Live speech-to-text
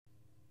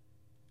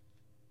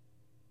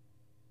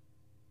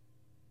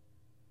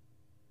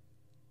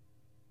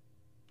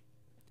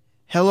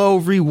Hello,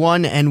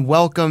 everyone, and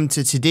welcome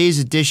to today's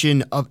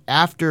edition of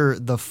After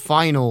the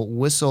Final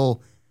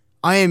Whistle.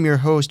 I am your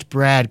host,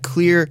 Brad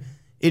Clear.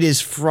 It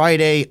is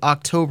Friday,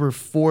 October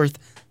 4th,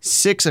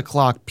 6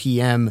 o'clock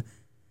p.m.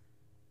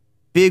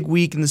 Big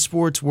week in the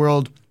sports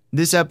world.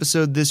 This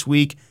episode this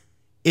week,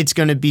 it's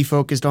going to be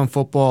focused on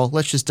football.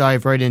 Let's just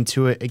dive right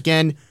into it.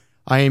 Again,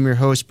 I am your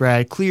host,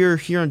 Brad Clear,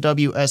 here on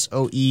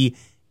WSOE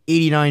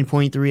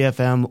 89.3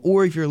 FM,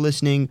 or if you're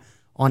listening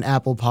on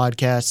Apple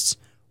Podcasts,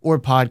 or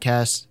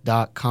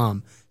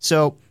podcast.com.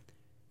 So,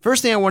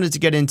 first thing I wanted to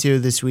get into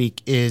this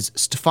week is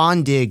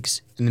Stefon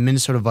Diggs and the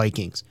Minnesota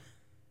Vikings.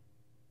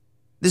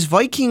 This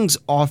Vikings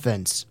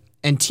offense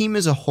and team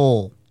as a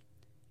whole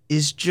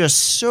is just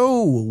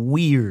so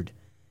weird.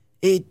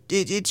 It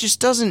just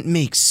doesn't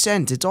make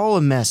sense. It's all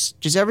a mess.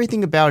 Just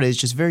everything about it is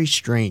just very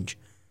strange.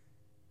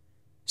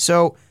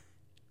 So,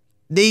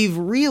 they've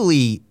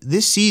really,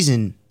 this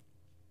season,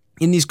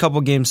 in these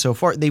couple games so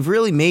far, they've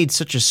really made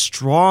such a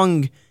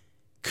strong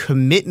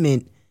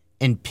commitment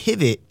and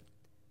pivot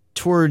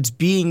towards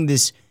being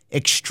this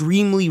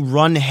extremely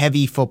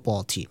run-heavy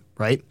football team,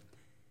 right?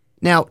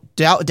 Now,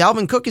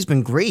 Dalvin Cook has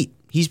been great.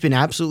 He's been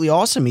absolutely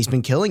awesome. He's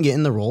been killing it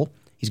in the role.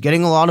 He's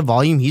getting a lot of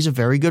volume. He's a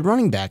very good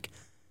running back.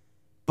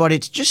 But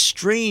it's just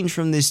strange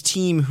from this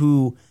team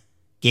who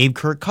gave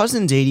Kirk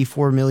Cousins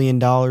 $84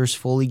 million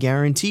fully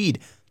guaranteed,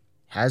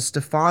 has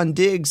Stefon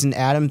Diggs and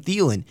Adam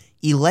Thielen,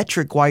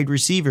 electric wide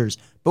receivers,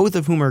 both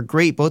of whom are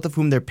great, both of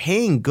whom they're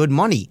paying good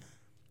money.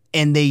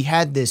 And they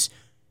had this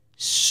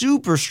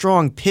super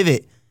strong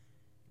pivot,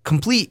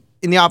 complete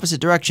in the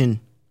opposite direction,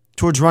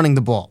 towards running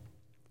the ball.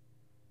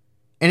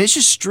 And it's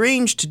just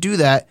strange to do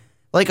that,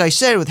 like I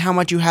said, with how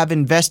much you have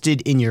invested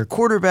in your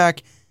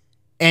quarterback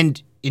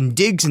and in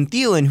Diggs and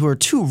Thielen, who are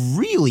two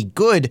really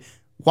good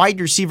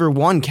wide receiver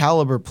one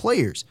caliber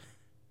players.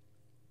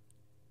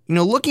 You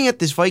know, looking at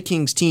this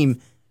Vikings team,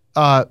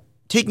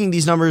 taking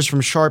these numbers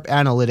from Sharp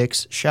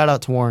Analytics, shout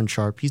out to Warren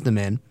Sharp, he's the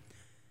man.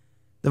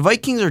 The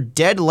Vikings are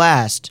dead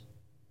last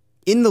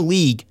in the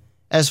league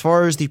as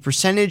far as the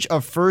percentage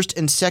of first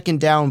and second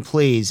down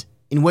plays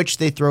in which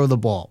they throw the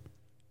ball.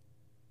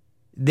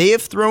 They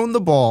have thrown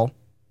the ball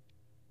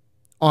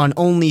on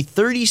only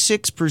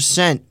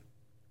 36%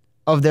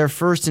 of their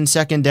first and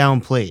second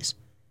down plays.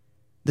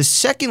 The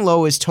second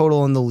lowest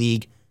total in the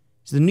league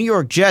is the New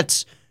York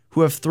Jets, who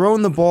have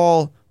thrown the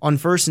ball on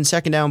first and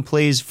second down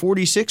plays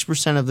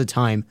 46% of the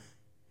time.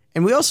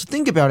 And we also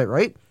think about it,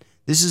 right?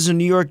 This is a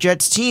New York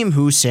Jets team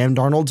who Sam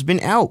Darnold's been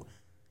out.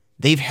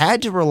 They've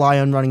had to rely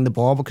on running the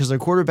ball because their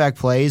quarterback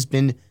play has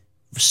been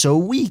so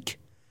weak.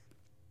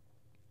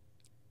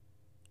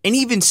 And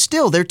even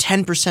still, they're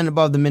 10%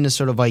 above the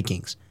Minnesota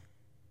Vikings.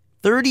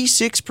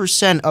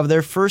 36% of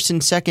their first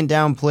and second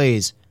down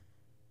plays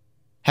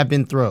have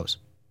been throws.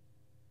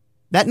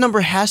 That number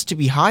has to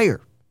be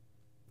higher.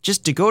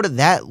 Just to go to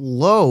that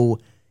low,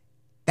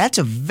 that's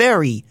a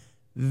very,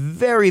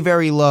 very,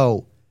 very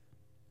low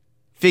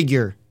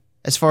figure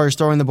as far as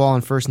throwing the ball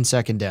on first and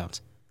second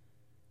downs.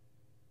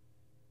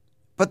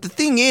 But the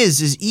thing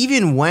is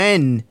even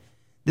when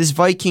this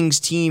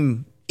Vikings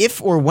team,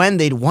 if or when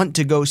they'd want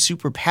to go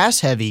super pass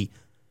heavy,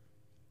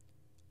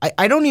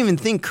 I don't even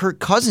think Kirk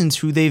Cousins,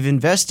 who they've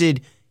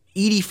invested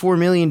 $84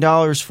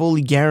 million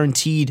fully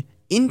guaranteed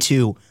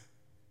into,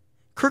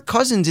 Kirk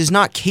Cousins is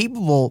not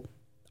capable,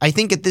 I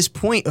think at this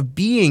point, of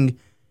being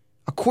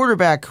a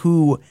quarterback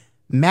who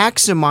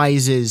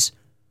maximizes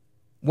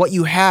what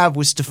you have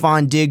with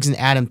Stefon Diggs and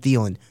Adam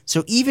Thielen.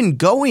 So even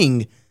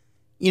going,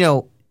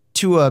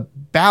 to a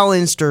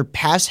balanced or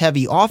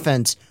pass-heavy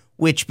offense,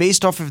 which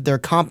based off of their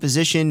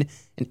composition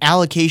and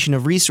allocation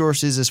of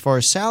resources as far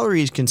as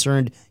salary is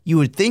concerned, you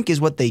would think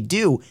is what they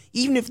do.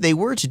 Even if they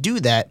were to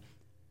do that,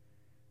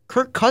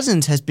 Kirk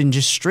Cousins has been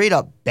just straight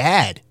up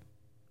bad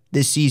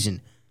this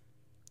season.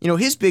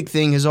 His big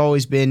thing has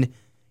always been,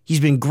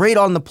 he's been great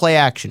on the play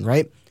action,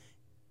 right?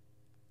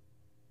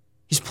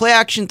 His play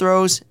action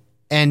throws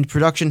and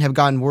production have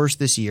gotten worse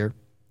this year.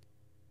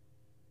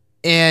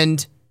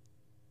 And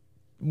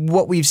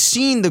what we've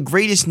seen, the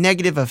greatest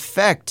negative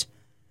effect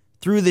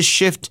through the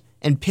shift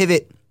and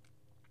pivot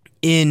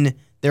in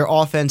their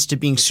offense to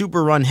being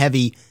super run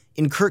heavy,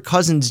 in Kirk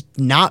Cousins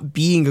not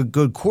being a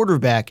good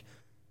quarterback,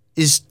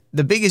 is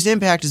the biggest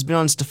impact has been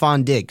on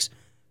Stefon Diggs,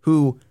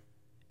 who,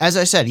 as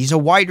I said, he's a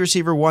wide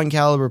receiver one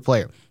caliber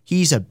player.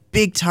 He's a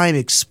big time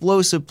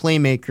explosive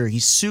playmaker.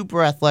 He's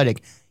super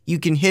athletic. You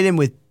can hit him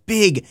with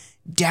big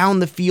down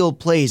the field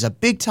plays, a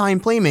big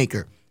time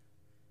playmaker.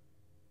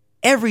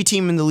 Every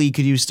team in the league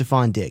could use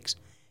Stefon Diggs.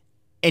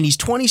 And he's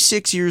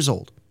 26 years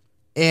old.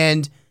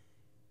 And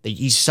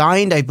he's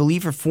signed, I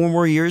believe, for 4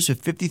 more years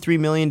with $53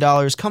 million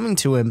coming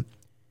to him.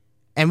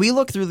 And we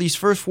look through these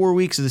first 4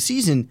 weeks of the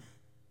season,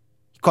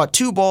 he caught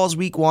 2 balls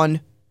week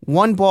 1,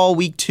 1 ball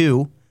week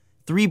 2,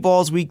 3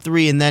 balls week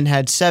 3, and then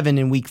had 7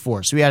 in week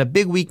 4. So he had a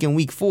big week in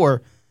week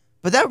 4.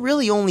 But that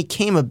really only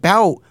came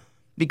about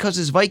because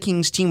his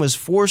Vikings team was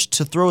forced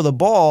to throw the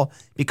ball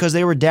because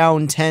they were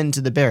down 10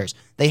 to the Bears.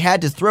 They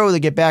had to throw to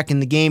get back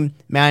in the game,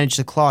 manage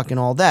the clock, and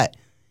all that.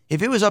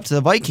 If it was up to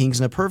the Vikings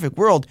in a perfect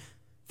world,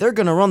 they're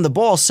going to run the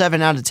ball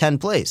 7 out of 10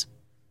 plays.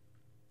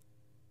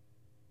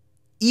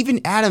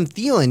 Even Adam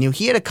Thielen,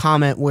 he had a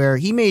comment where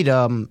he made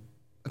at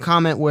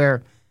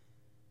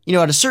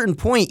a certain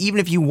point,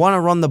 even if you want to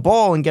run the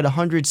ball and get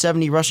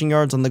 170 rushing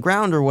yards on the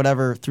ground or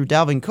whatever through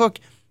Dalvin Cook,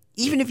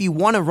 even if you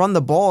want to run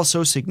the ball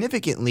so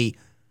significantly,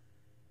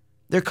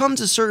 there comes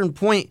a certain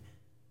point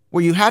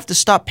where you have to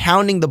stop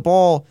pounding the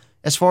ball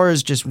as far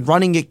as just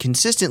running it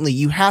consistently.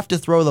 You have to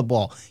throw the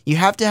ball. You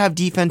have to have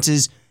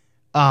defenses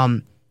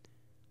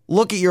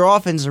look at your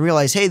offense and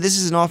realize, hey, this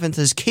is an offense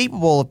that's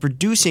capable of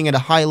producing at a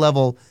high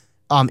level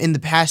in the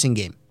passing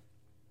game.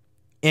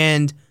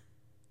 And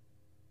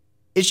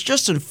it's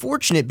just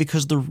unfortunate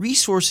because the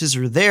resources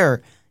are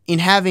there in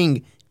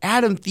having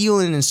Adam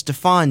Thielen and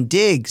Stephon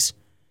Diggs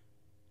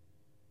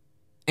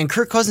and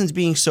Kirk Cousins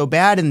being so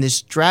bad in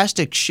this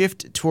drastic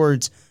shift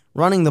towards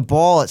running the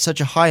ball at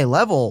such a high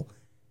level.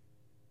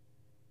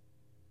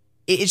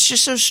 It's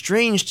just so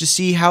strange to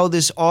see how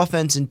this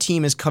offense and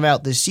team has come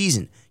out this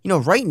season.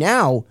 Right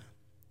now,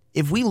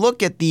 if we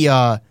look at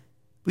their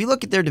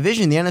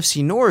division, the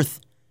NFC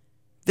North,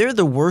 they're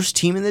the worst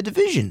team in the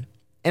division.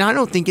 And I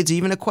don't think it's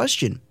even a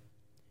question.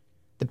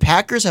 The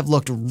Packers have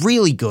looked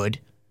really good.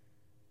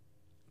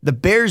 The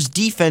Bears'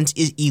 defense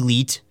is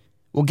elite.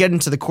 We'll get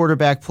into the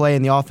quarterback play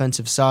and the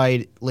offensive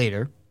side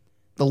later.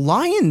 The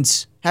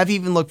Lions have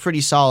even looked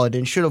pretty solid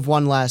and should have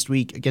won last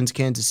week against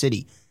Kansas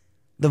City.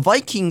 The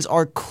Vikings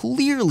are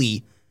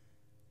clearly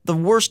the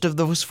worst of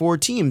those 4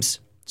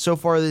 teams so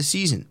far this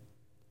season.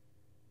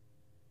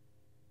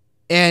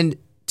 And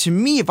to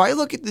me, if I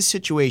look at this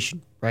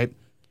situation, right,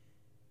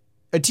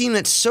 a team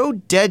that's so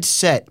dead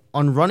set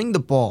on running the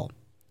ball,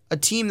 a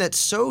team that's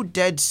so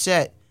dead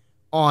set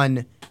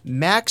on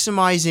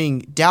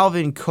maximizing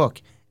Dalvin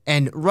Cook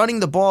and running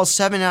the ball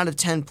 7 out of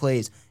 10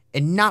 plays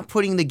and not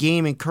putting the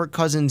game in Kirk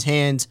Cousins'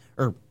 hand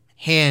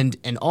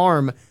and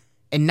arm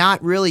and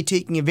not really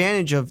taking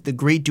advantage of the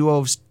great duo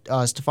of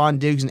Stephon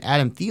Diggs and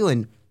Adam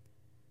Thielen,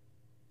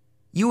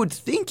 you would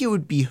think it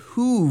would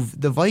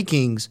behoove the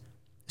Vikings,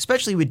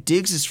 especially with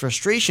Diggs'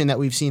 frustration that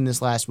we've seen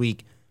this last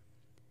week,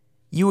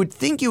 you would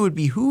think it would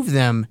behoove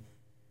them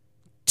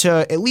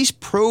to at least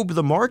probe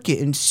the market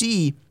and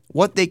see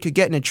what they could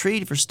get in a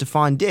trade for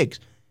Stephon Diggs.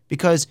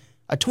 Because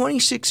a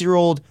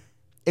 26-year-old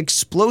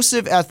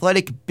explosive,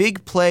 athletic,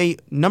 big play,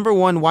 number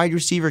 1 wide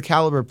receiver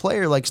caliber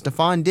player like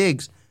Stephon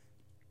Diggs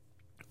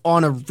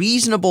on a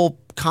reasonable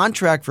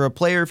contract for a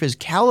player of his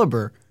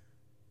caliber,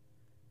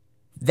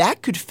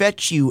 that could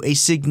fetch you a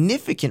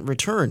significant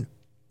return.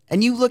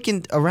 And you look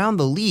around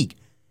the league,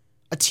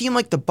 a team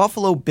like the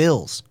Buffalo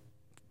Bills,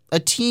 a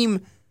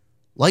team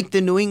like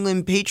the New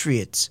England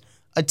Patriots,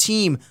 a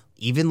team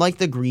even like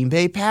the Green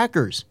Bay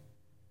Packers,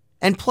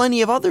 and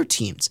plenty of other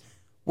teams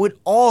would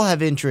all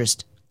have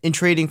interest in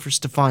trading for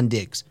Stephon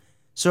Diggs.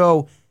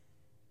 So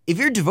if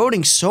you're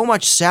devoting so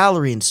much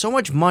salary and so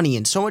much money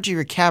and so much of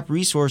your cap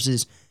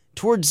resources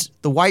towards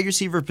the wide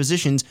receiver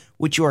positions,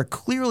 which you are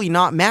clearly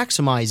not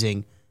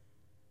maximizing,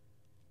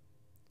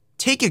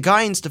 take a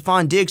guy in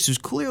Stephon Diggs who's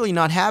clearly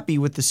not happy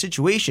with the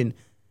situation.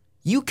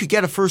 You could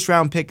get a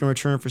first-round pick in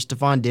return for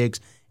Stephon Diggs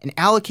and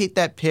allocate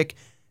that pick,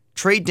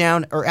 trade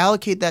down, or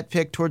allocate that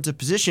pick towards a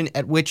position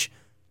at which,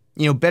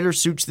 better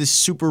suits this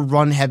super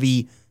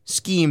run-heavy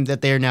scheme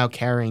that they are now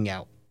carrying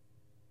out.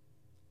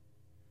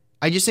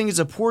 I just think it's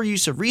a poor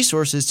use of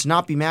resources to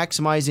not be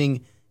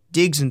maximizing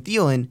Diggs and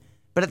Thielen,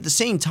 but at the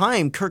same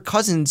time, Kirk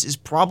Cousins is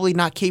probably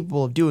not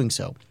capable of doing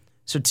so.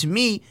 So to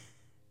me,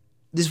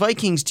 this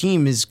Vikings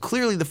team is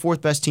clearly the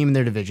 4th best team in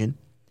their division,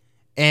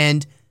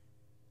 and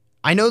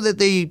I know that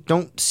they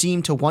don't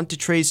seem to want to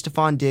trade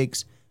Stephon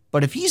Diggs,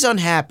 but if he's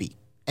unhappy,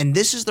 and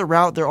this is the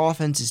route their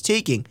offense is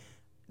taking,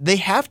 they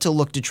have to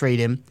look to trade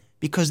him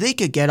because they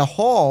could get a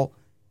haul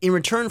in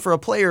return for a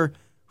player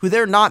who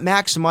they're not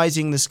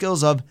maximizing the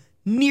skills of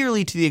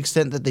nearly to the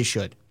extent that they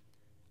should.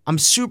 I'm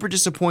super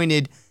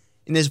disappointed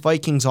in this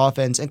Vikings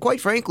offense, and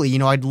quite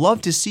frankly, I'd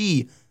love to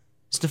see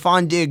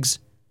Stephon Diggs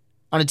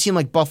on a team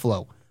like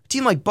Buffalo. A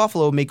team like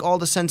Buffalo would make all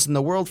the sense in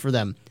the world for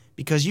them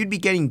because you'd be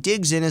getting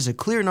Diggs in as a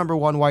clear number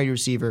 1 wide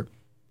receiver,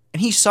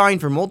 and he's signed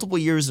for multiple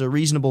years at a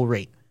reasonable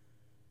rate.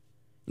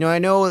 I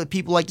know that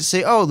people like to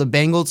say, oh, the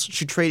Bengals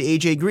should trade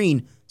A.J.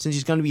 Green since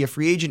he's going to be a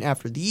free agent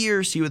after the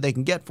year, see what they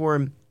can get for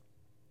him.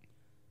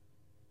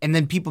 And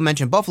then people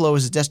mention Buffalo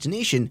as a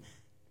destination.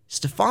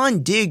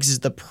 Stephon Diggs is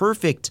the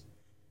perfect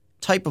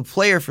type of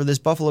player for this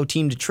Buffalo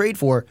team to trade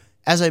for,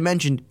 as I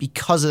mentioned,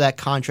 because of that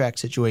contract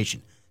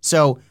situation.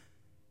 So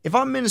if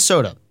I'm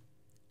Minnesota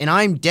and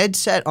I'm dead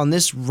set on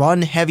this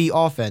run-heavy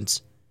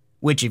offense,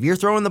 which if you're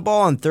throwing the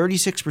ball on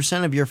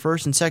 36% of your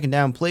first and second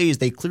down plays,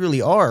 they clearly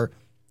are,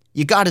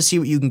 you got to see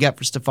what you can get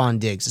for Stephon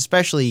Diggs,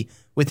 especially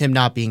with him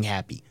not being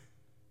happy.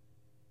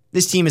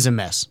 This team is a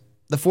mess.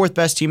 The 4th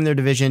best team in their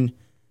division.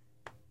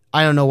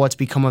 I don't know what's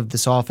become of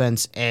this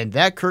offense, and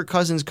that Kirk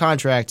Cousins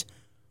contract,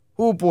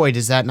 oh boy,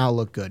 does that not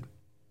look good.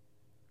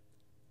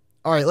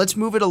 All right, let's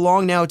move it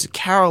along now to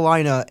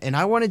Carolina, and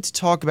I wanted to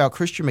talk about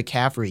Christian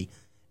McCaffrey,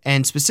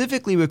 and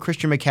specifically with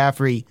Christian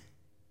McCaffrey,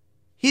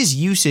 his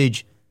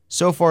usage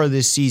so far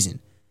this season.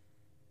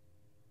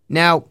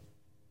 Now,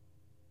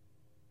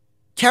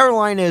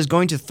 Carolina is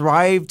going to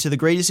thrive to the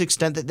greatest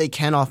extent that they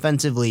can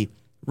offensively,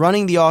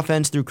 running the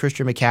offense through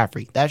Christian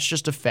McCaffrey. That's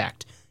just a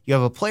fact. You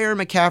have a player in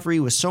McCaffrey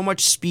with so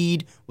much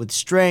speed, with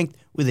strength,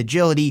 with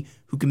agility,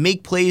 who can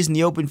make plays in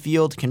the open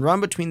field, can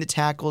run between the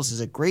tackles,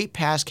 is a great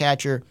pass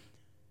catcher.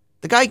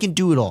 The guy can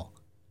do it all.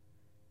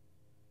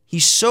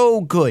 He's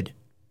so good,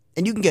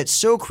 and you can get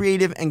so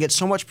creative and get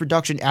so much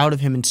production out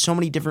of him in so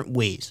many different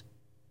ways.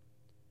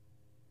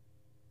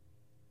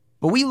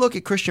 But we look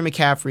at Christian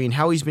McCaffrey and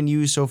how he's been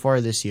used so far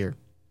this year.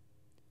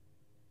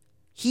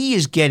 He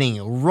is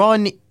getting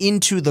run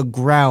into the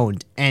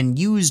ground and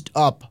used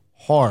up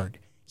hard.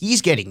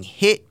 He's getting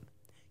hit.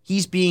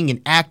 He's being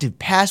an active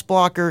pass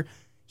blocker.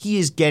 He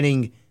is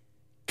getting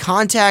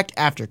contact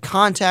after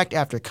contact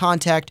after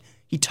contact.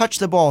 He touched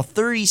the ball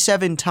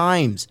 37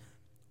 times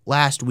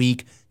last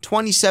week,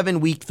 27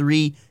 week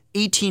 3,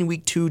 18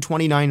 week 2,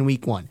 29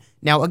 week 1.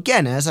 Now,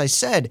 again, as I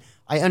said,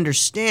 I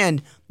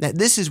understand that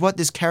this is what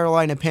this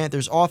Carolina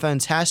Panthers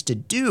offense has to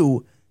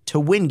do to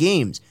win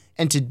games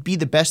and to be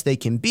the best they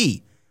can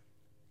be.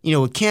 You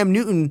know, with Cam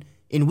Newton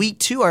in week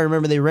 2, I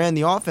remember they ran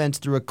the offense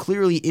through a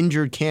clearly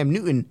injured Cam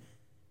Newton,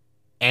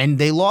 and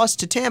they lost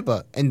to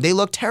Tampa, and they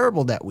looked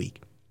terrible that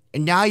week.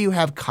 And now you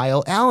have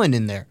Kyle Allen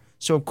in there.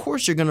 So, of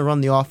course, you're going to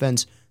run the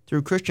offense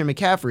through Christian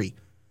McCaffrey.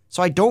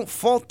 So I don't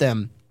fault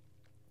them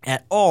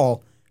at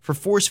all for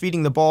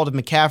force-feeding the ball to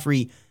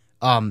McCaffrey,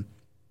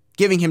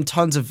 giving him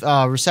tons of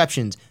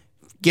receptions,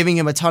 giving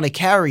him a ton of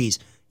carries,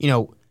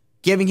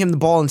 giving him the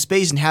ball in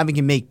space and having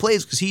him make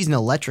plays because he's an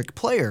electric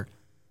player.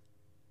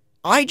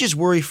 I just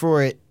worry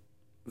for it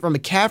from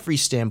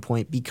McCaffrey's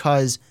standpoint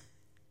because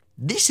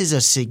this is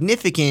a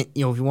significant,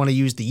 if you want to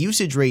use the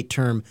usage rate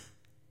term,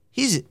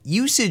 his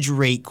usage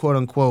rate, quote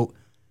unquote,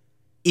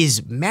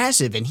 is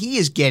massive, and he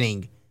is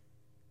getting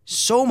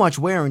so much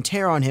wear and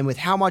tear on him with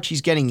how much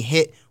he's getting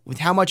hit, with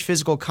how much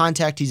physical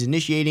contact he's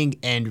initiating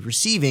and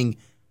receiving.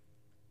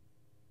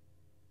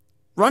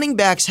 Running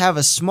backs have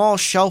a small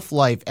shelf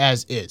life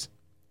as is,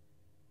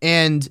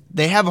 and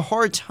they have a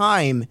hard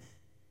time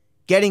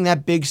getting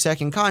that big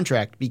second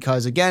contract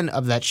because, again,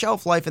 of that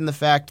shelf life and the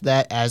fact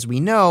that, as we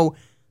know,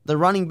 the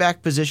running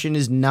back position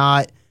is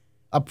not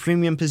a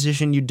premium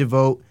position you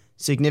devote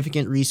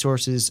significant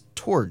resources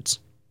towards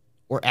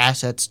or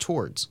assets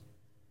towards.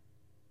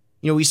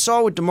 We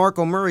saw with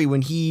DeMarco Murray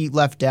when he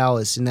left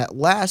Dallas in that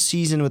last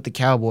season with the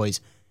Cowboys,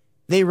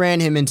 they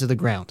ran him into the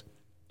ground.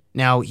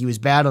 Now, he was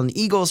bad on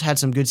the Eagles, had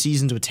some good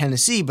seasons with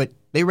Tennessee, but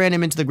they ran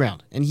him into the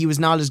ground, and he was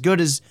not as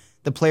good as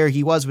the player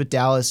he was with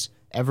Dallas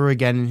ever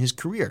again in his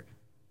career,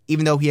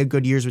 even though he had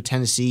good years with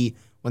Tennessee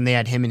when they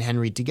had him and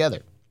Henry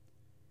together.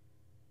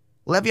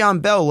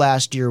 Le'Veon Bell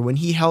last year, when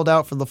he held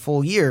out for the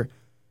full year,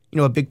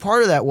 a big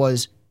part of that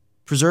was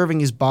preserving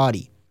his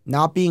body,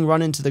 not being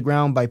run into the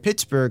ground by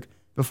Pittsburgh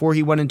before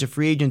he went into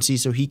free agency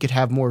so he could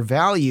have more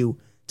value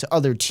to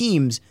other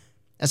teams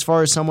as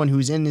far as someone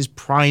who's in his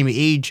prime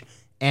age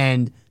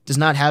and does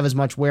not have as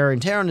much wear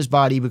and tear on his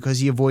body because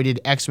he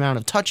avoided X amount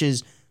of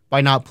touches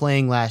by not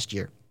playing last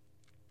year.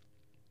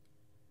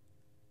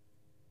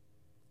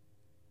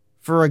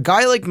 For a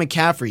guy like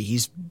McCaffrey,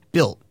 he's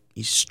built,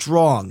 he's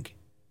strong.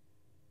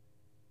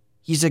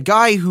 He's a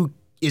guy who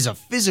is a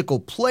physical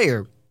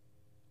player,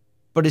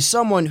 but is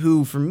someone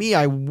who, for me,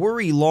 I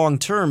worry long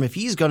term if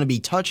he's going to be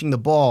touching the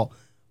ball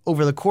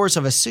over the course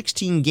of a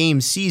 16-game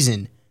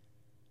season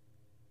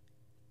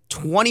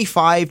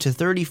 25 to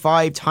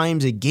 35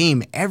 times a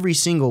game every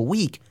single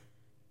week.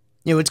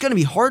 It's going to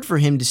be hard for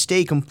him to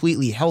stay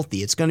completely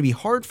healthy. It's going to be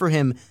hard for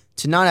him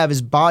to not have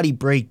his body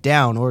break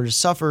down or to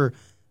suffer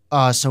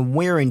some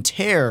wear and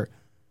tear.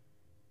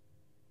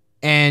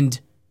 And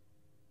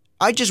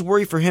I just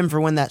worry for him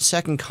for when that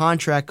second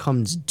contract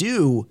comes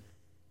due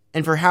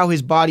and for how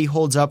his body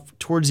holds up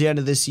towards the end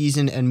of this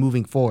season and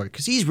moving forward,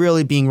 because he's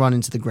really being run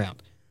into the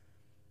ground.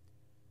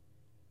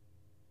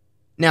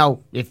 Now,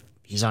 if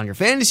he's on your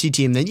fantasy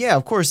team, then yeah,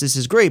 of course, this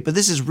is great, but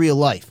this is real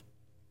life.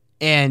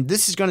 And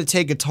this is going to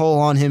take a toll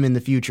on him in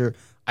the future.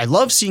 I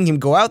love seeing him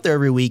go out there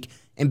every week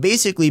and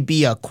basically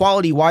be a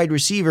quality wide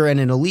receiver and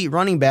an elite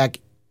running back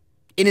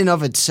in and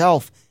of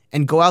itself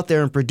and go out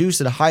there and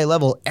produce at a high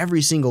level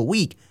every single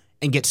week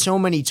and get so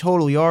many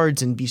total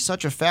yards and be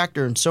such a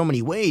factor in so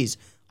many ways.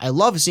 I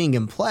love seeing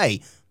him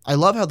play. I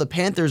love how the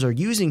Panthers are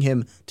using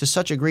him to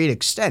such a great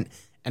extent.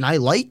 And I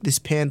like this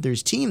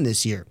Panthers team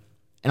this year.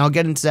 And I'll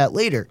get into that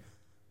later.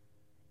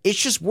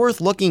 It's just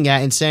worth looking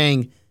at and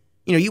saying,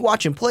 you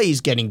watch him play, he's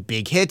getting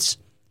big hits.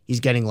 He's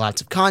getting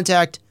lots of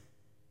contact.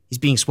 He's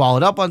being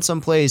swallowed up on some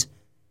plays.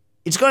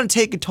 It's going to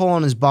take a toll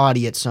on his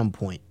body at some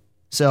point.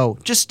 So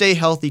just stay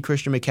healthy,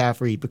 Christian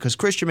McCaffrey, because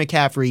Christian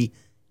McCaffrey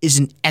is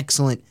an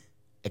excellent,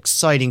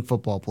 exciting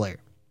football player.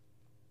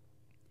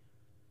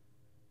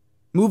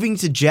 Moving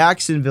to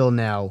Jacksonville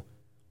now,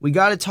 we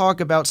got to talk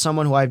about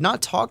someone who I've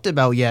not talked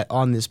about yet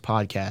on this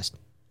podcast.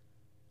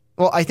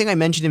 Well, I think I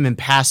mentioned him in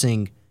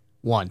passing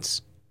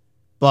once,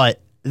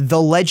 but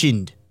the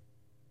legend,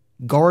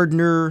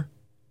 Gardner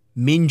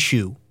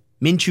Minshew,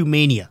 Minshew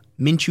Mania,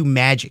 Minshew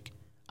Magic.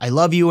 I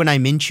love you and I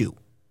Minshew.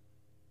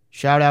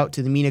 Shout out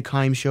to the Mina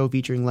Kimes Show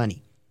featuring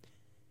Lenny.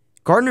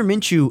 Gardner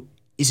Minshew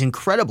is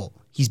incredible.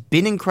 He's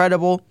been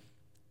incredible.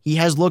 He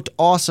has looked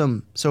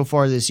awesome so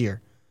far this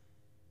year.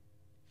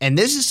 And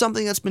this is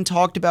something that's been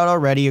talked about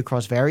already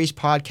across various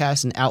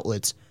podcasts and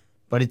outlets,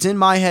 but it's in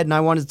my head and I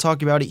wanted to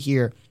talk about it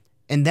here.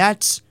 And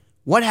that's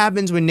what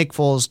happens when Nick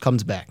Foles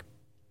comes back.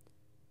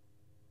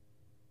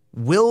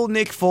 Will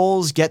Nick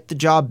Foles get the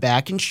job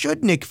back, and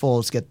should Nick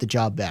Foles get the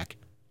job back?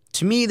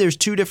 To me, there's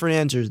two different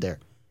answers there.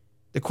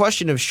 The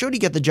question of should he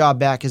get the job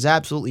back is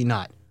absolutely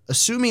not.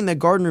 Assuming that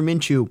Gardner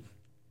Minshew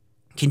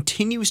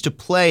continues to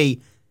play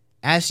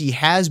as he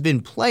has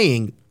been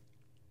playing,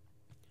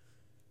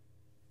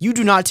 you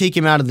do not take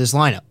him out of this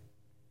lineup.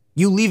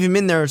 You leave him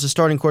in there as a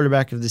starting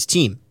quarterback of this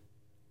team.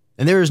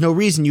 And there is no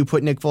reason you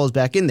put Nick Foles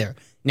back in there.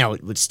 Now,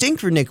 it would stink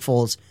for Nick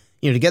Foles,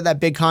 to get that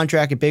big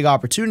contract, a big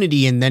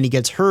opportunity, and then he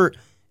gets hurt,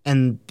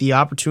 and the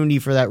opportunity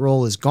for that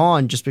role is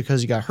gone just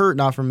because he got hurt,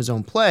 not from his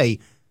own play.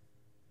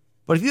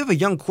 But if you have a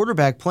young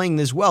quarterback playing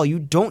this well, you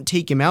don't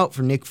take him out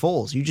for Nick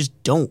Foles. You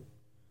just don't.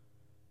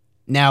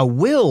 Now,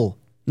 will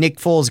Nick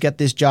Foles get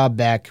this job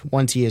back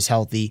once he is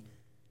healthy?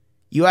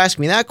 You ask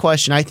me that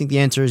question, I think the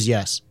answer is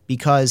yes.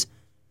 Because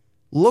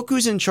look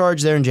who's in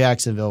charge there in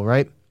Jacksonville,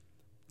 right?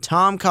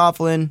 Tom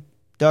Coughlin,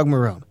 Doug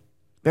Marrone.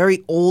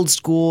 Very old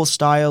school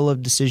style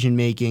of decision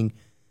making.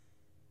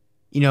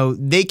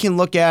 They can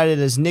look at it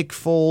as Nick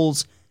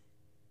Foles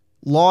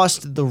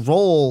lost the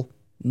role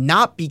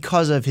not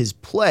because of his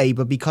play,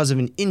 but because of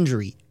an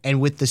injury. And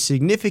with the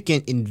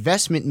significant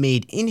investment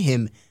made in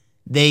him,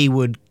 they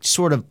would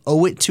sort of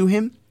owe it to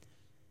him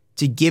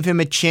to give him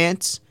a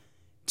chance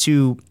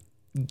to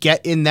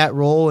get in that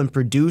role and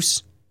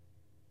produce,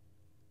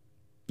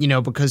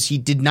 because he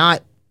did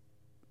not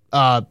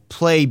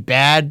play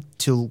bad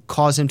to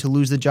cause him to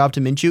lose the job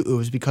to Minshew. It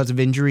was because of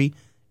injury,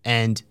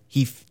 and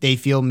they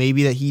feel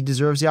maybe that he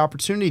deserves the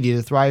opportunity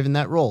to thrive in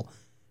that role.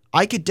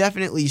 I could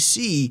definitely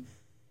see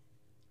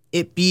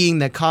it being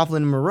that Coughlin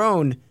and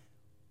Marrone,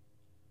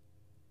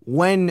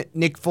 when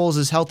Nick Foles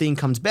is healthy and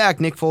comes back,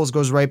 Nick Foles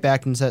goes right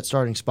back into that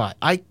starting spot.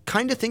 I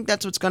kind of think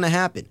that's what's going to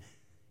happen.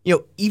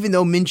 Even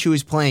though Minshew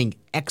is playing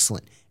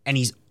excellent, and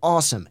he's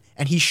awesome,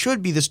 and he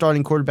should be the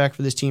starting quarterback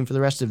for this team for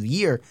the rest of the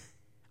year,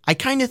 I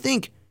kind of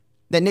think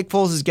that Nick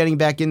Foles is getting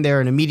back in there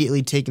and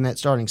immediately taking that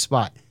starting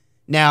spot.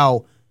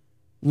 Now,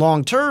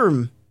 long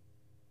term,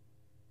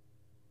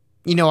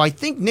 I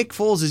think Nick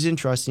Foles is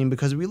interesting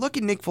because we look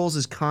at Nick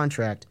Foles'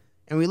 contract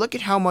and we look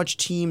at how much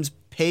teams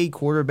pay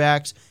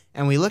quarterbacks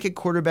and we look at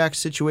quarterback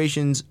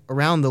situations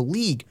around the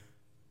league.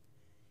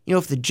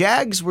 If the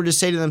Jags were to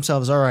say to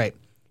themselves, all right,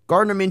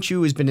 Gardner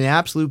Minshew has been an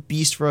absolute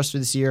beast for us for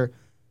this year.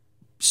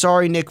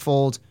 Sorry, Nick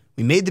Foles.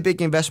 We made the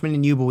big investment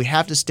in you, but we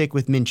have to stick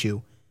with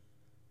Minshew.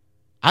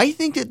 I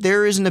think that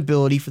there is an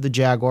ability for the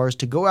Jaguars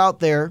to go out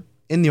there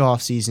in the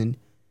offseason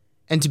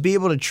and to be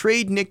able to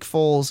trade Nick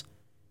Foles,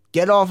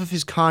 get off of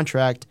his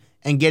contract,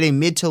 and get a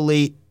mid to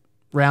late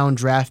round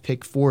draft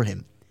pick for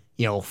him.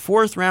 A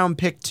fourth round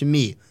pick to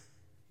me.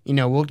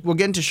 We'll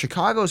get into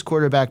Chicago's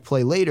quarterback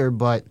play later,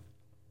 but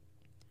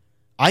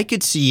I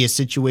could see a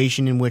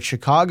situation in which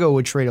Chicago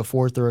would trade a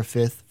fourth or a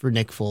fifth for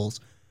Nick Foles.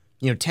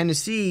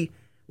 Tennessee,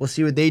 we'll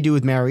see what they do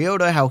with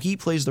Mariota, how he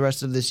plays the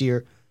rest of this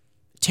year.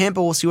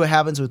 Tampa, we'll see what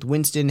happens with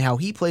Winston, how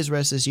he plays the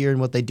rest of this year, and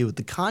what they do with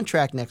the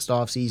contract next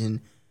offseason.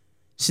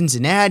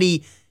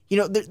 Cincinnati,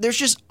 there's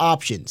just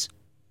options.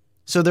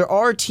 So there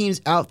are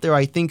teams out there,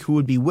 I think, who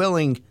would be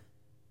willing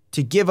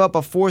to give up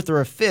a fourth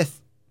or a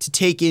fifth to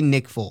take in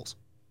Nick Foles.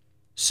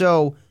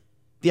 So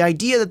the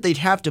idea that they'd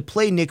have to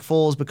play Nick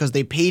Foles because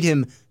they paid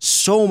him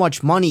so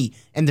much money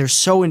and they're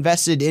so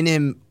invested in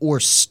him or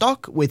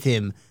stuck with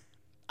him,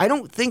 I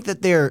don't think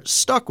that they're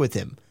stuck with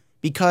him,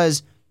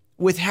 because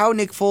with how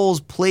Nick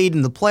Foles played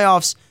in the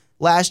playoffs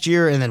last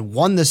year and then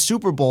won the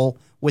Super Bowl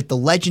with the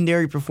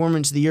legendary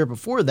performance the year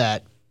before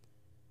that,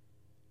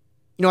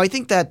 I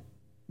think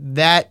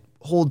that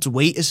holds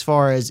weight as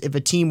far as if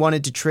a team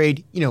wanted to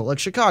trade, like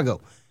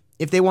Chicago.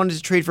 If they wanted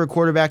to trade for a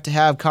quarterback to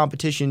have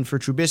competition for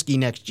Trubisky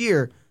next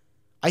year,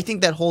 I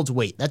think that holds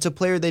weight. That's a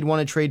player they'd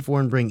want to trade for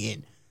and bring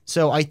in.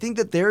 So I think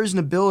that there is an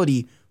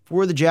ability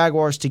for the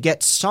Jaguars to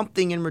get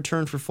something in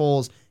return for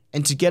Foles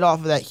and to get off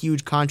of that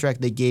huge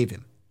contract they gave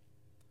him.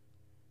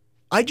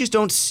 I just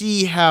don't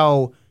see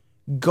how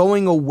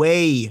going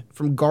away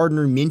from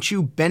Gardner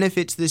Minshew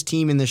benefits this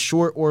team in the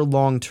short or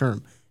long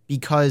term,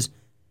 because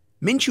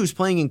Minshew is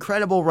playing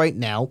incredible right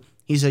now.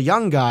 He's a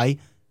young guy.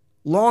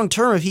 Long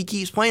term, if he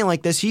keeps playing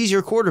like this, he's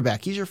your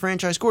quarterback. He's your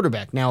franchise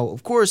quarterback. Now,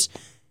 of course,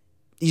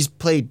 he's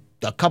played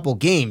a couple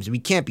games. We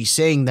can't be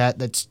saying that.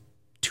 That's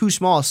too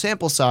small a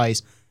sample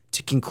size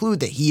to conclude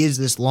that he is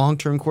this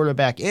long-term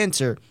quarterback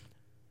answer.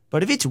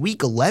 But if it's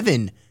week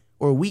 11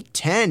 or week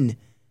 10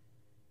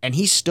 and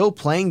he's still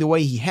playing the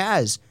way he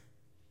has,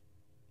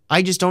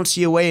 I just don't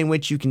see a way in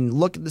which you can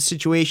look at the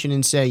situation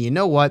and say, you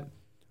know what,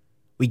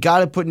 we got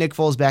to put Nick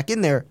Foles back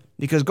in there,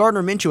 because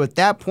Gardner Minshew at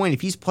that point,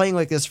 if he's playing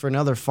like this for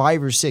another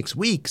 5 or 6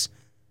 weeks,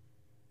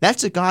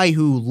 that's a guy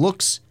who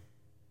looks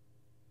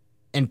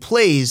and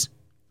plays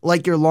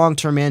like your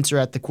long-term answer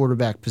at the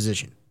quarterback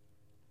position.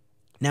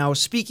 Now,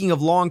 speaking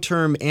of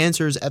long-term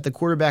answers at the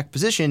quarterback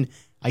position,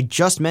 I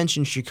just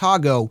mentioned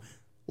Chicago.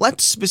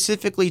 Let's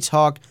specifically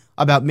talk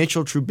about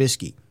Mitchell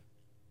Trubisky.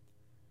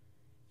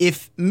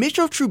 If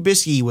Mitchell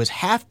Trubisky was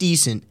half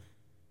decent,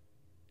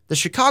 the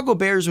Chicago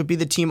Bears would be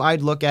the team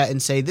I'd look at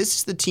and say, this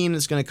is the team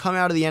that's going to come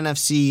out of the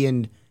NFC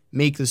and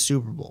make the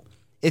Super Bowl.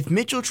 If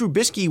Mitchell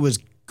Trubisky was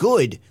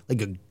good,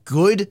 like a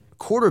good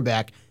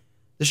quarterback,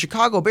 the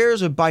Chicago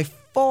Bears would by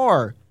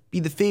far be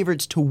the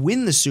favorites to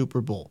win the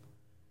Super Bowl.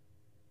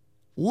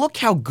 Look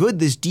how good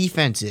this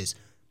defense is.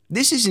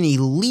 This is an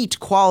elite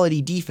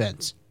quality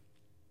defense.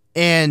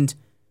 And,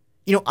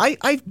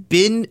 I've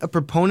been a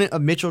proponent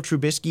of Mitchell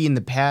Trubisky in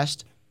the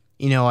past.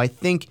 I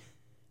think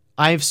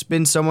I've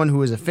been someone who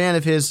was a fan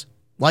of his,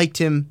 liked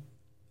him.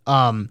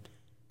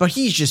 But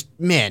he's just,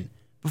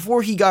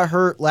 before he got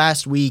hurt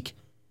last week,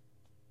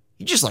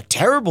 he just looked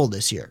terrible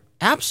this year.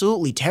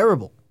 Absolutely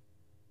terrible.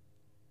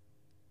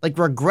 Like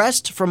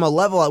regressed from a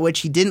level at which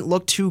he didn't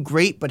look too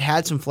great but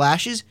had some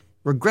flashes.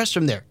 Regressed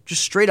from there.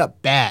 Just straight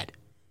up bad.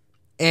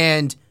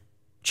 And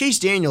Chase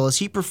Daniel, as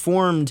he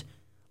performed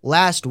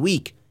last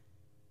week,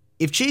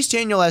 if Chase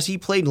Daniel, as he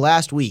played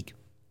last week,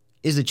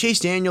 is the Chase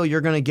Daniel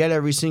you're going to get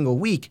every single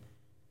week,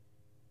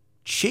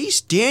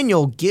 Chase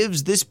Daniel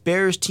gives this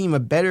Bears team a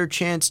better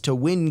chance to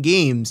win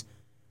games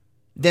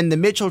than the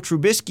Mitchell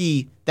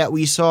Trubisky that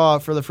we saw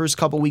for the first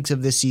couple weeks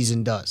of this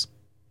season does.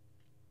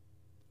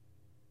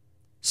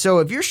 So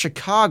if you're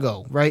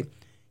Chicago, right,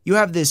 you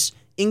have this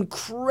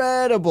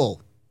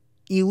incredible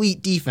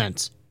elite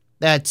defense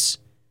that's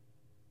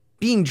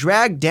being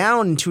dragged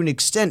down and to an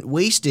extent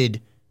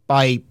wasted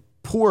by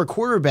poor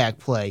quarterback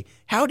play.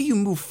 How do you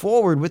move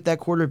forward with that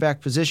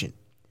quarterback position?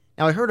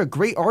 Now, I heard a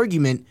great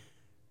argument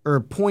or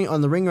point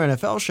on the Ringer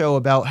NFL show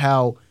about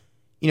how,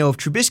 if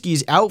Trubisky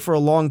is out for a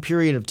long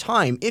period of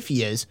time, if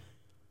he is,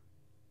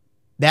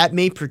 that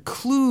may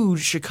preclude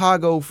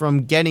Chicago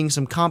from getting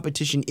some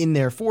competition in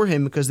there for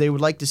him because they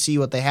would like to see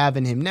what they have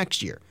in him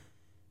next year.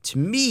 To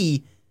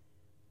me,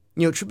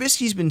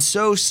 Trubisky's been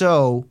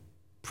so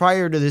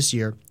prior to this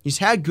year. He's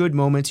had good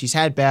moments. He's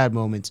had bad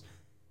moments.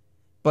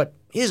 But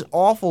his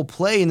awful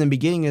play in the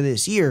beginning of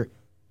this year,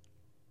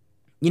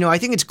 I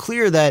think it's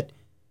clear that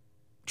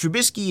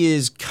Trubisky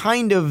is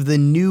kind of the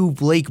new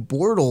Blake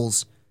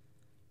Bortles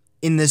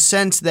in the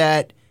sense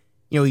that,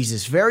 he's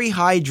this very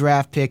high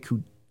draft pick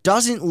who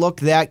doesn't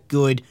look that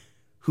good,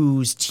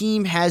 whose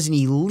team has an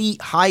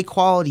elite,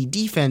 high-quality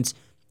defense,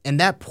 and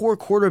that poor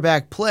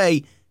quarterback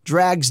play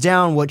drags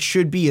down what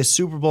should be a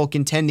Super Bowl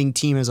contending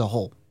team as a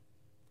whole.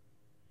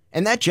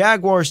 And that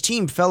Jaguars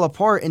team fell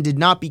apart and did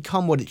not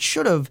become what it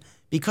should have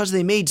because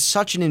they made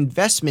such an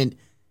investment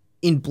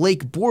in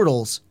Blake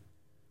Bortles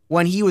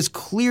when he was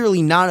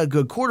clearly not a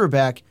good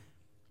quarterback,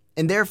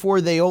 and therefore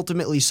they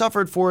ultimately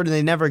suffered for it and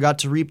they never got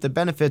to reap the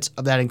benefits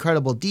of that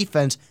incredible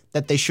defense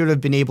that they should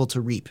have been able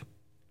to reap.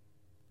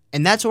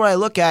 And that's what I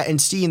look at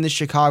and see in this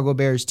Chicago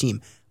Bears team.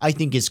 I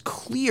think it's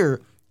clear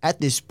at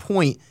this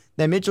point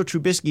that Mitchell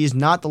Trubisky is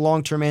not the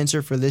long-term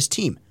answer for this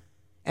team.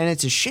 And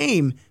it's a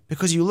shame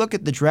because you look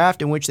at the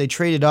draft in which they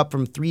traded up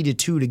from 3 to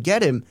 2 to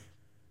get him.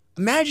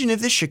 Imagine if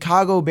this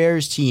Chicago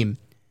Bears team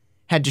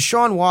had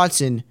Deshaun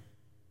Watson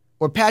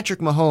or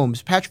Patrick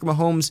Mahomes. Patrick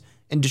Mahomes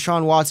and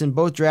Deshaun Watson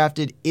both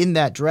drafted in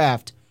that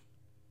draft.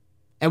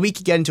 And we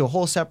could get into a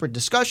whole separate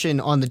discussion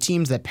on the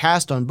teams that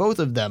passed on both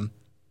of them,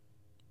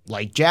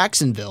 like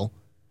Jacksonville.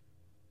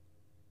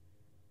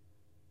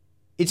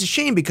 It's a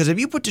shame because if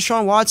you put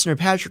Deshaun Watson or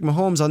Patrick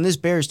Mahomes on this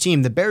Bears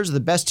team, the Bears are the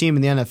best team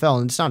in the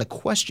NFL, and it's not a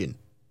question.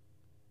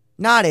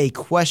 Not a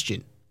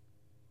question.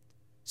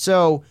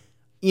 So,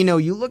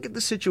 you look at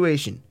the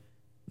situation.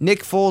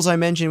 Nick Foles, I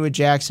mentioned with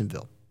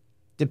Jacksonville.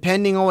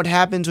 Depending on what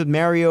happens with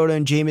Mariota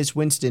and Jameis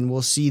Winston,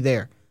 we'll see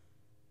there.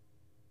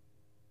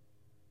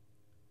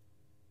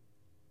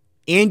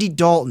 Andy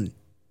Dalton.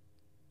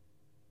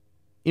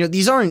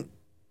 These aren't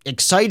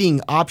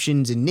exciting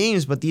options and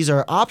names, but these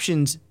are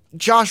options.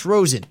 Josh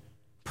Rosen.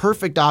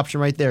 Perfect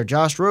option right there.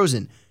 Josh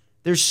Rosen.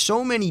 There's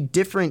so many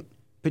different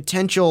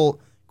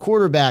potential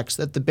quarterbacks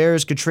that the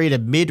Bears could trade a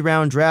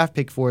mid-round draft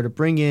pick for to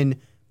bring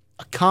in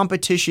a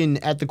competition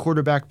at the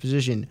quarterback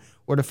position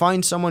or to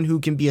find someone who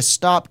can be a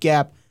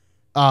stopgap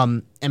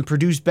and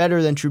produce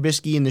better than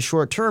Trubisky in the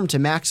short term to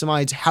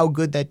maximize how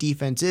good that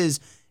defense is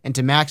and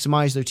to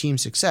maximize their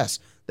team's success.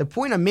 The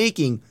point I'm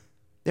making,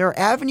 there are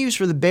avenues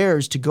for the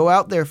Bears to go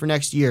out there for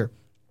next year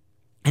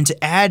and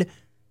to add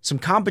some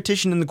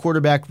competition in the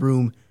quarterback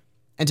room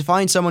and to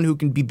find someone who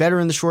can be better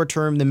in the short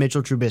term than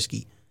Mitchell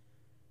Trubisky.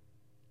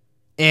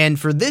 And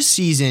for this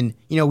season,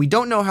 we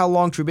don't know how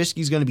long Trubisky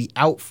is going to be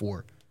out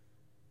for.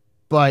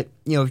 But,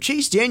 if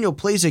Chase Daniel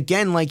plays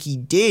again like he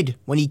did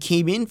when he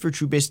came in for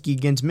Trubisky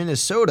against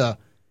Minnesota,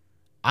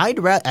 I'd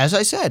rather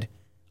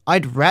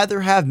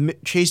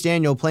have Chase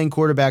Daniel playing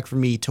quarterback for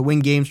me to win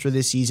games for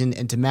this season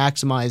and to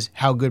maximize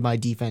how good my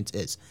defense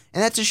is.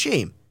 And that's a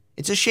shame.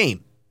 It's a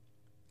shame.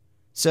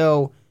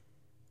 So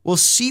we'll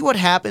see what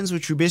happens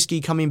with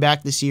Trubisky coming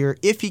back this year,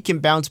 if he can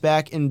bounce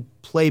back and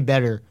play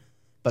better.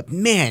 But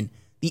man,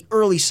 the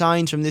early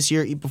signs from this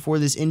year before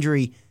this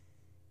injury,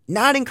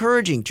 not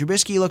encouraging.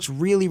 Trubisky looks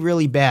really,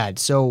 really bad.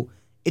 So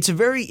it's a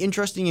very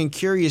interesting and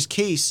curious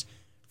case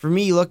for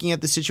me looking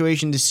at the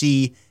situation to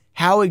see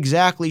how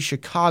exactly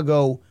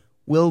Chicago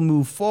will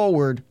move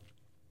forward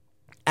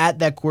at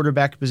that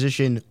quarterback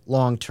position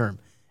long term.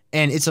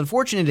 And it's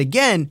unfortunate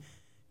again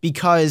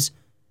because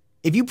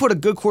if you put a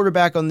good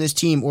quarterback on this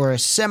team or a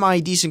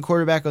semi-decent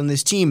quarterback on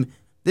this team,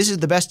 this is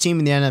the best team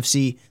in the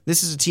NFC.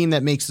 This is a team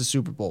that makes the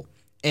Super Bowl.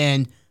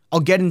 And I'll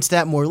get into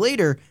that more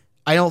later.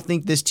 I don't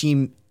think this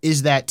team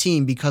is that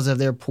team because of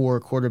their poor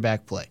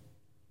quarterback play.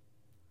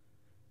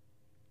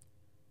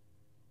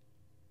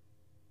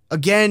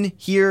 Again,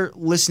 here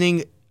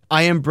listening,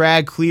 I am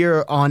Brad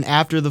Clear on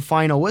After the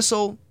Final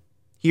Whistle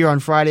here on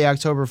Friday,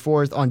 October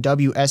 4th on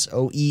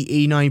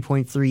WSOE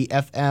 89.3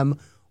 FM,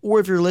 or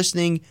if you're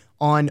listening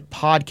on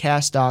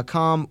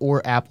podcast.com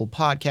or Apple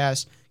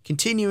Podcasts.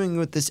 Continuing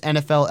with this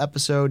NFL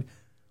episode,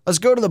 let's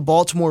go to the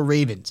Baltimore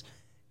Ravens,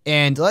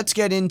 and let's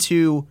get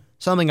into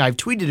something I've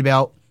tweeted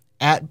about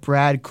at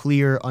Brad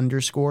Clear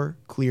 _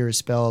 Clear is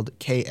spelled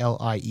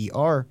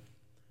Klier.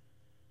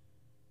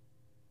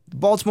 The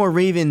Baltimore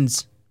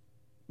Ravens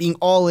being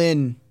all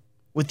in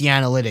with the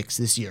analytics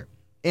this year.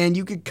 And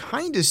you could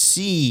kind of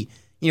see,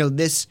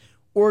 this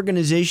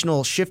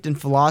organizational shift in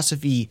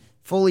philosophy,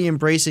 fully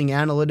embracing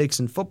analytics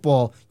in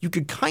football. You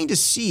could kind of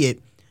see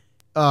it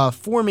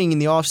forming in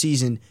the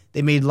offseason.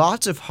 They made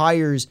lots of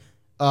hires.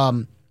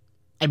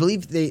 I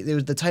believe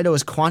the title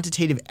was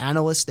quantitative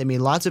analyst. They made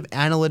lots of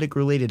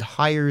analytic-related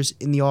hires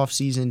in the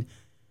offseason.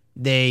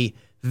 They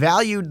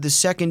valued the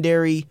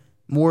secondary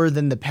more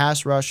than the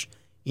pass rush,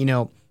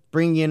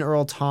 bringing in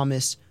Earl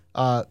Thomas,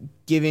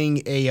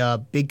 giving a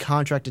big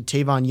contract to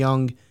Tavon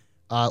Young,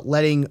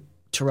 letting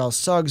Terrell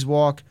Suggs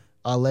walk,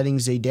 letting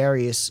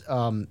Zadarius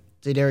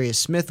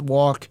Smith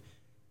walk.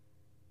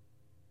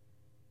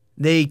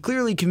 They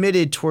clearly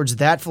committed towards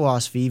that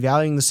philosophy,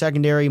 valuing the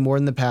secondary more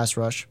than the pass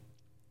rush.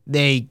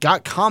 They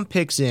got comp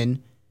picks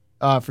in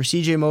for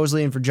C.J.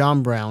 Mosley and for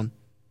John Brown.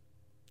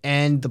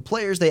 And the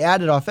players they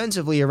added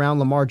offensively around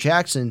Lamar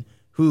Jackson,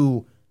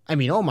 who,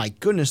 oh my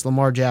goodness,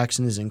 Lamar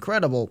Jackson is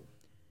incredible.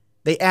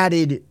 They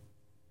added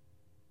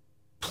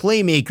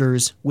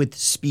playmakers with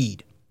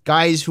speed.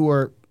 Guys who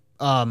are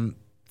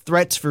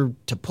threats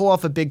to pull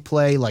off a big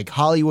play like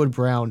Hollywood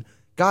Brown.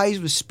 Guys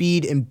with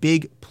speed and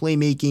big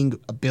playmaking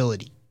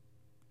ability.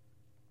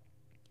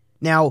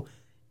 Now,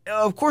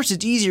 of course,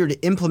 it's easier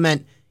to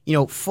implement,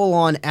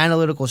 full-on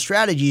analytical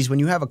strategies when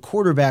you have a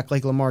quarterback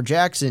like Lamar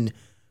Jackson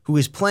who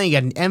is playing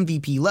at an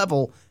MVP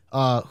level,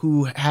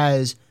 who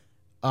has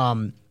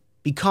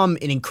become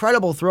an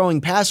incredible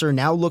throwing passer,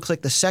 now looks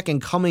like the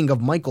second coming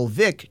of Michael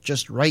Vick,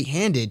 just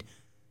right-handed.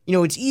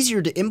 It's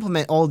easier to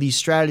implement all these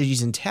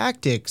strategies and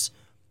tactics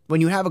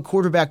when you have a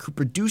quarterback who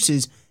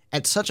produces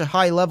at such a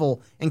high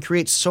level and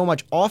creates so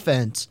much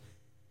offense.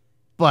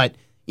 But,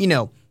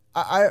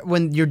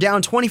 when you're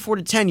down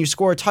 24-10, you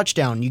score a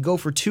touchdown. You go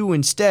for 2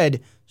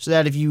 instead, so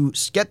that if you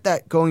get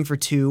that going for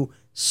 2,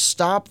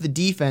 stop the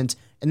defense,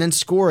 and then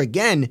score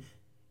again,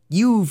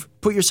 you've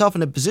put yourself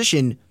in a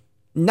position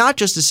not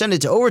just to send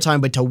it to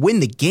overtime, but to win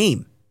the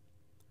game.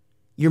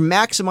 You're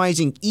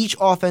maximizing each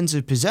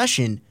offensive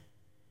possession,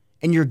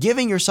 and you're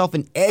giving yourself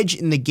an edge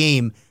in the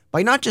game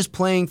by not just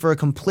playing for a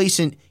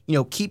complacent,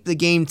 keep the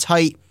game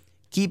tight,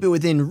 keep it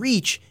within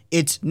reach.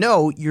 It's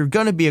no, you're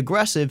going to be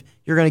aggressive,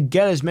 you're going to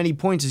get as many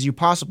points as you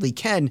possibly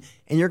can,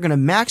 and you're going to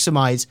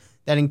maximize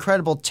that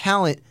incredible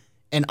talent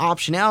and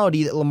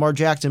optionality that Lamar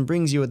Jackson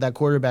brings you at that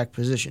quarterback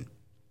position.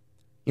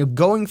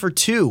 Going for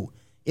 2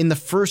 in the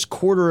first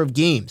quarter of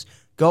games,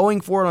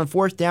 going for it on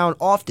fourth down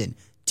often.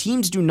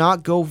 Teams do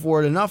not go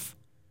for it enough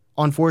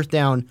on fourth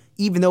down,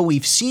 even though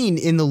we've seen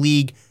in the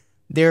league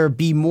there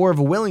be more of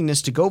a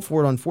willingness to go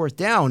for it on fourth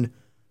down.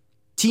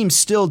 Teams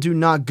still do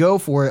not go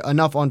for it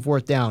enough on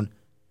fourth down.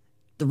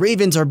 The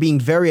Ravens are being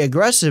very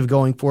aggressive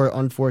going for it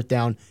on fourth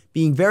down,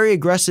 being very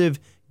aggressive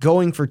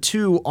going for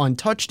 2 on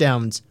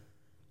touchdowns.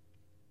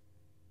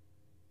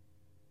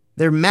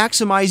 They're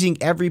maximizing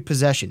every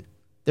possession.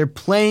 They're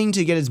playing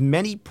to get as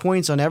many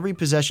points on every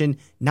possession,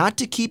 not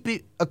to keep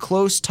it a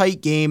close,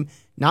 tight game,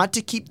 not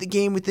to keep the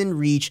game within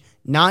reach,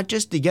 not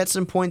just to get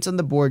some points on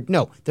the board.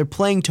 No, they're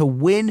playing to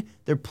win.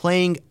 They're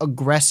playing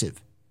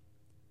aggressive.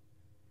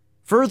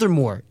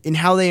 Furthermore, in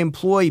how they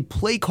employ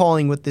play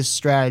calling with this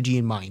strategy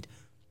in mind,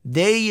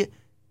 they,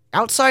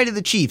 outside of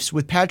the Chiefs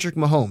with Patrick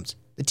Mahomes,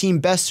 the team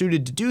best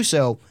suited to do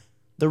so,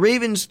 the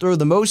Ravens throw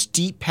the most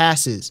deep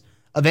passes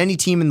of any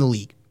team in the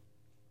league.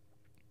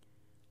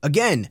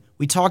 Again,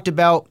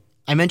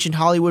 I mentioned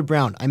Hollywood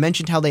Brown. I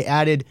mentioned how they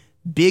added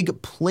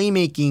big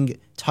playmaking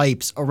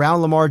types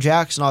around Lamar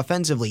Jackson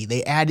offensively.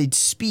 They added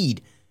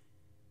speed.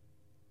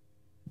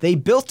 They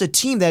built a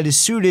team that is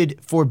suited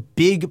for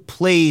big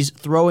plays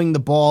throwing the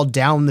ball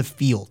down the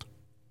field.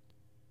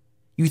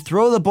 You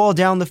throw the ball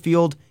down the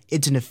field,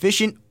 it's an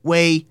efficient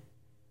way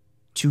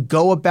to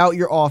go about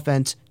your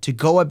offense, to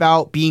go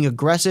about being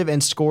aggressive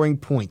and scoring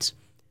points.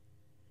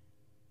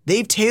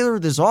 They've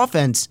tailored this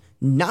offense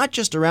not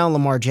just around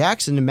Lamar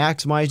Jackson and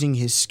maximizing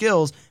his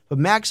skills, but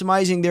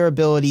maximizing their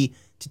ability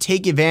to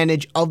take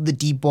advantage of the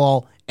deep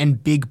ball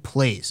and big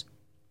plays.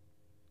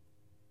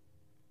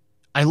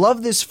 I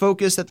love this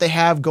focus that they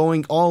have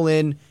going all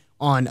in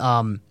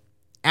on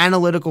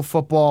analytical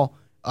football,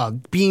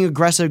 being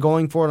aggressive,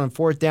 going for it on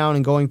fourth down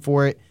and going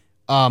for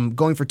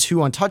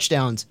 2 on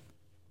touchdowns.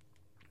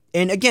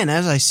 And again,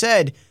 as I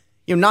said,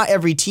 not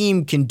every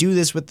team can do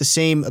this with the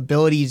same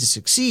ability to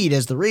succeed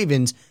as the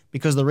Ravens,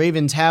 because the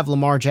Ravens have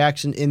Lamar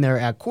Jackson in there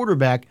at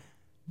quarterback,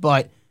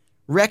 but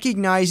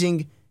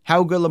recognizing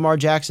how good Lamar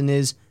Jackson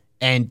is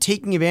and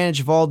taking advantage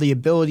of all the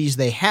abilities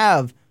they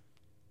have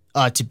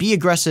to be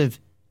aggressive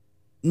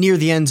near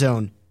the end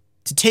zone,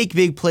 to take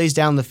big plays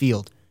down the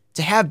field,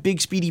 to have big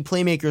speedy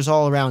playmakers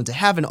all around, to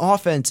have an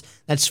offense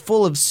that's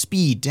full of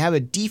speed, to have a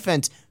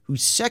defense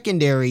whose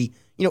secondary,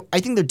 I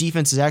think their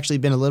defense has actually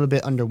been a little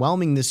bit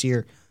underwhelming this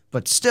year,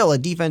 but still a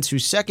defense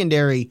whose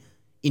secondary,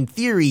 in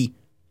theory,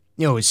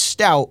 is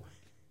stout.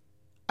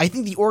 I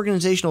think the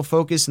organizational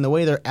focus and the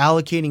way they're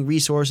allocating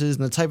resources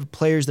and the type of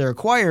players they're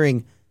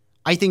acquiring,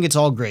 I think it's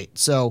all great.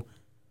 So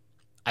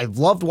I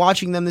loved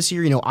watching them this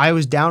year. I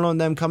was down on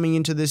them coming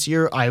into this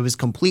year. I was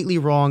completely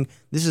wrong.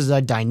 This is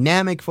a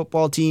dynamic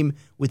football team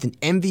with an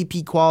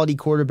MVP quality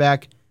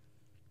quarterback.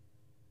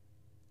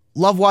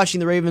 Love watching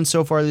the Ravens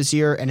so far this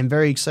year, and I'm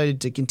very excited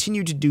to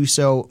continue to do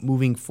so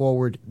moving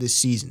forward this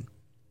season.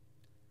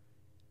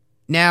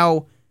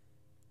 Now,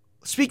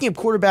 speaking of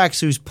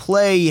quarterbacks whose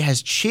play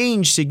has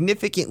changed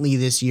significantly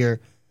this year,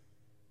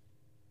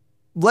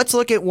 let's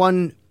look at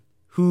one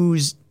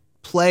whose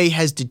play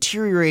has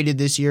deteriorated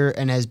this year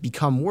and has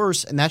become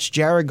worse, and that's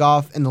Jared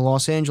Goff and the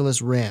Los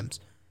Angeles Rams.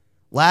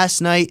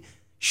 Last night,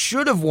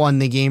 should have won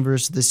the game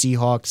versus the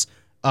Seahawks.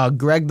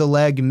 Greg the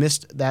Leg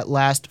missed that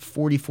last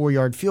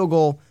 44-yard field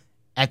goal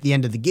at the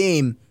end of the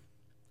game.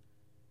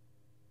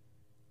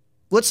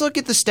 Let's look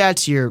at the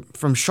stats here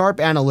from Sharp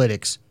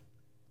Analytics.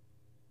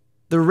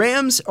 The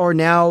Rams are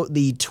now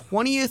the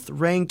 20th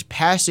ranked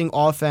passing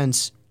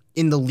offense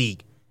in the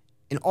league.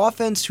 An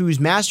offense who's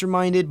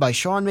masterminded by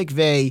Sean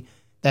McVay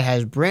that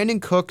has Brandon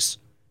Cooks,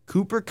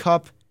 Cooper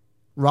Kupp,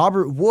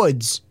 Robert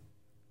Woods,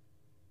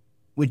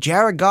 with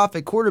Jared Goff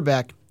at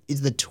quarterback,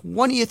 is the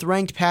 20th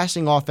ranked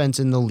passing offense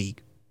in the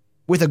league,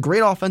 with a great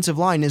offensive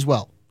line as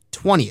well.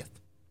 20th.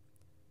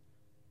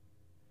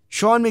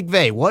 Sean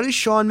McVay. What has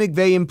Sean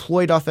McVay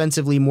employed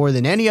offensively more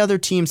than any other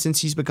team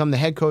since he's become the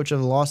head coach of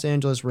the Los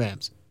Angeles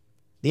Rams?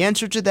 The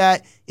answer to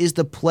that is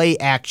the play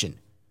action.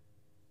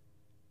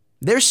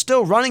 They're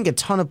still running a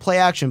ton of play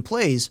action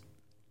plays,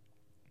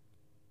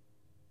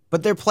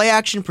 but their play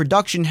action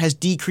production has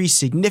decreased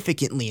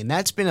significantly, and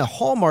that's been a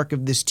hallmark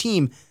of this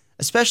team,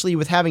 especially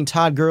with having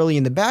Todd Gurley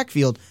in the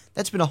backfield.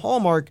 That's been a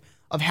hallmark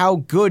of how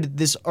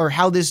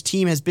this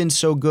team has been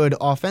so good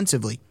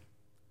offensively.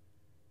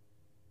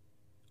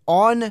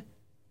 On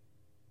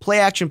play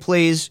action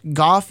plays,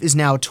 Goff is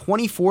now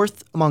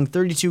 24th among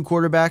 32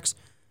 quarterbacks.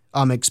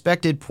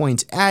 Expected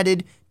points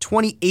added,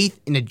 28th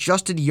in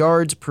adjusted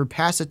yards per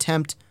pass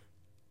attempt,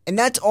 and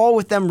that's all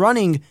with them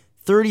running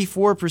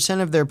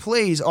 34% of their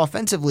plays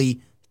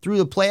offensively through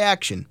the play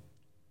action.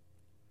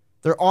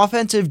 Their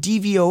offensive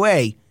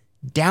DVOA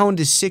down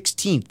to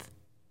 16th.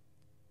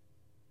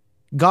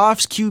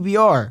 Goff's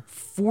QBR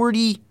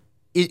 40,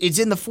 it's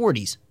in the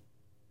 40s.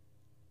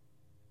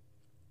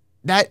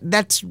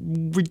 That's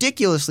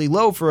ridiculously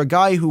low for a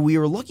guy who we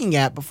were looking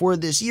at before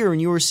this year,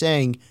 and you were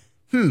saying,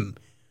 who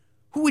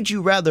would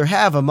you rather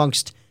have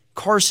amongst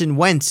Carson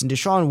Wentz and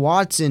Deshaun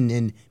Watson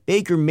and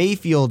Baker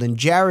Mayfield and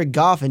Jared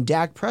Goff and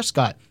Dak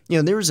Prescott?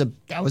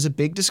 That was a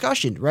big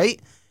discussion, right?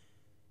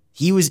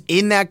 He was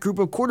in that group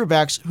of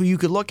quarterbacks who you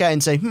could look at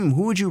and say,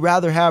 who would you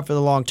rather have for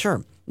the long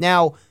term?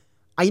 Now,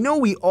 I know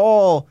we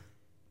all,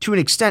 to an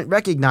extent,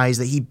 recognize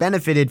that he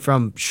benefited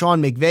from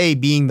Sean McVay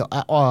being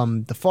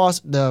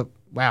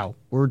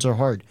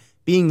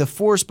being the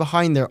force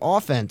behind their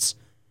offense.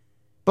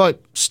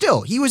 But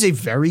still, he was a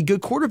very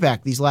good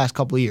quarterback these last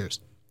couple of years.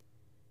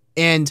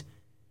 And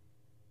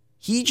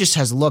he just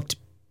has looked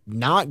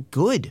not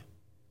good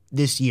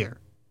this year.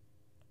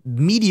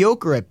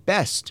 Mediocre at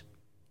best.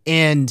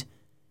 And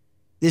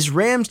this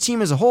Rams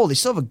team as a whole, they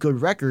still have a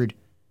good record.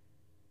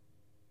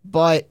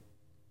 But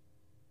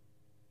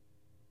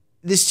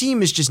this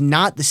team is just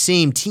not the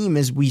same team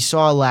as we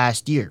saw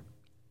last year.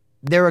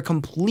 They're a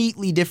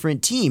completely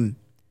different team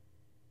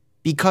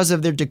because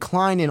of their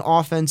decline in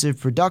offensive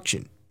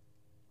production.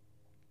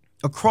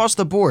 Across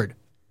the board,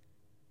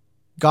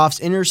 Goff's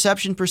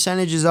interception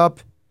percentage is up,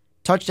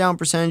 touchdown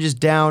percentage is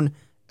down,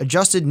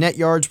 adjusted net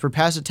yards per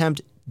pass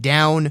attempt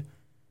down.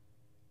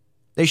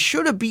 They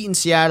should have beaten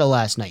Seattle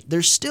last night.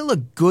 They're still a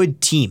good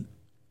team.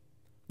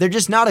 They're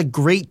just not a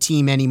great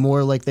team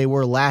anymore like they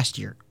were last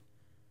year.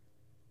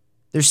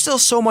 There's still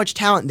so much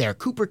talent there.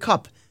 Cooper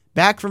Kupp,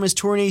 back from his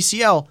torn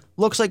ACL,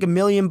 looks like $1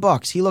 million.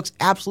 He looks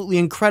absolutely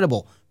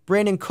incredible.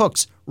 Brandon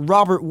Cooks,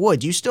 Robert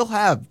Woods. You still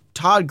have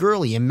Todd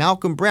Gurley and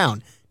Malcolm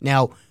Brown.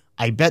 Now,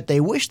 I bet they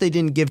wish they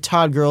didn't give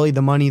Todd Gurley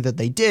the money that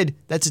they did.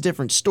 That's a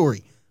different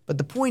story. But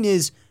the point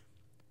is,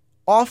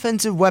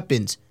 offensive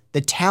weapons,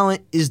 the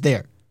talent is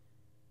there.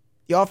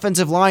 The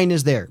offensive line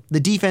is there. The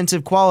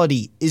defensive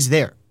quality is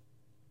there.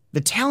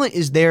 The talent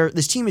is there.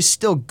 This team is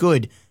still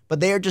good, but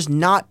they are just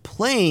not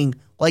playing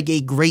like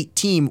a great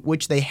team,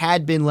 which they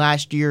had been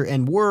last year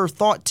and were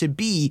thought to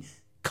be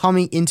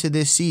coming into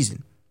this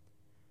season.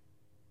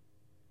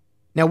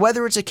 Now,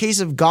 whether it's a case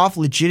of Goff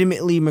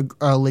legitimately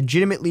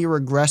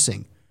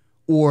regressing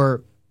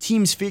or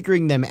teams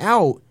figuring them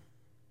out,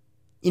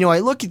 I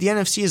look at the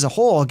NFC as a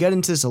whole. I'll get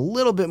into this a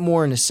little bit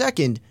more in a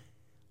second.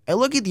 I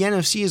look at the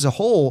NFC as a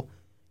whole.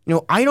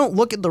 I don't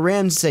look at the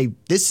Rams and say,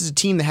 this is a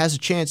team that has a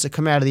chance to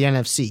come out of the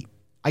NFC.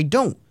 I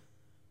don't.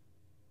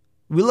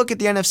 We look at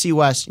the NFC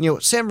West.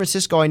 San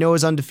Francisco, I know,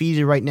 is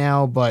undefeated right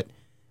now, but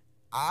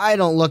I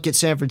don't look at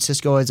San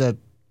Francisco as a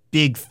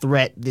big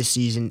threat this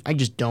season. I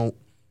just don't.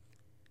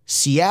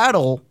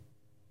 Seattle,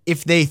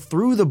 if they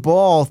threw the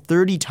ball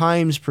 30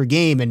 times per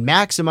game and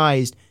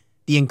maximized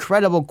the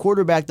incredible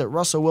quarterback that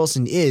Russell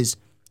Wilson is,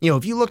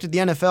 if you looked at the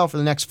NFL for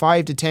the next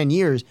 5 to 10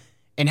 years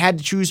and had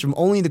to choose from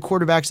only the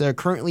quarterbacks that are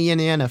currently in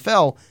the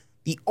NFL,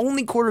 the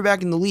only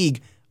quarterback in the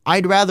league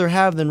I'd rather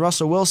have than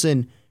Russell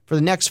Wilson for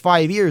the next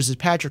 5 years is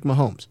Patrick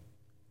Mahomes.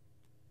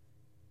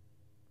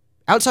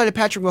 Outside of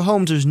Patrick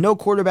Mahomes, there's no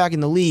quarterback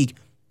in the league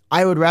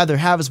I would rather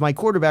have as my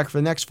quarterback for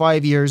the next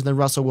 5 years than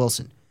Russell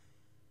Wilson.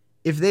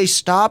 If they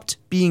stopped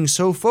being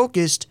so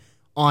focused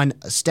on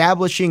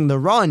establishing the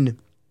run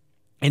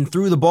and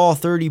threw the ball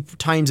 30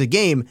 times a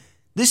game,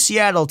 this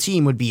Seattle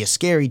team would be a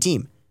scary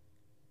team.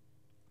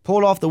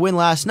 Pulled off the win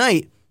last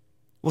night.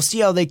 We'll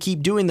see how they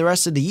keep doing the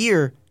rest of the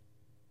year.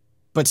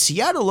 But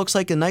Seattle looks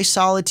like a nice,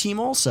 solid team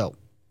also.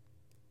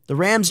 The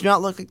Rams do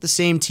not look like the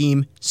same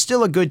team.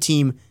 Still a good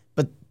team,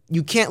 but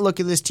you can't look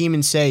at this team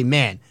and say,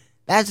 man,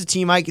 that's a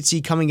team I could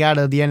see coming out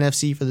of the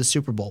NFC for the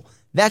Super Bowl.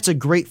 That's a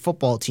great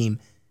football team.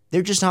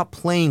 They're just not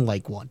playing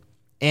like one.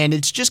 And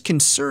it's just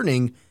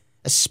concerning,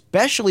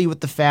 especially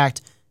with the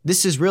fact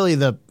this is really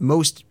the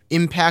most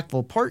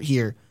impactful part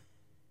here.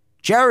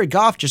 Jared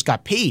Goff just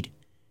got paid.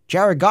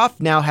 Jared Goff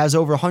now has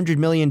over $100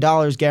 million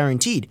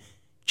guaranteed.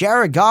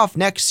 Jared Goff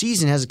next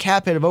season has a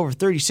cap hit of over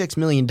 $36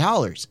 million.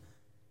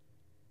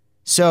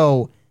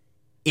 So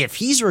if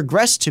he's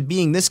regressed to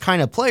being this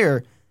kind of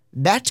player,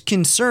 that's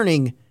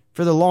concerning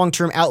for the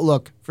long-term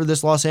outlook for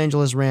this Los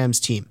Angeles Rams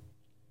team.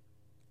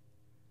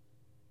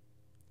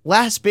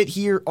 Last bit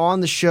here on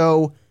the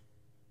show,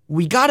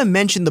 we got to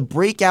mention the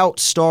breakout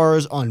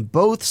stars on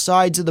both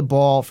sides of the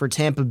ball for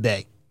Tampa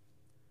Bay.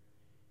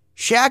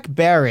 Shaq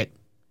Barrett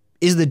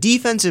is the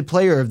defensive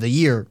player of the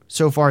year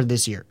so far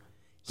this year.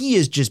 He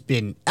has just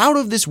been out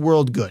of this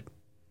world good.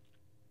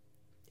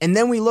 And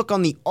then we look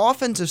on the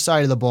offensive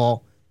side of the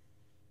ball.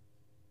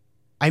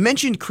 I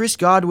mentioned Chris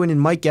Godwin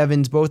and Mike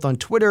Evans both on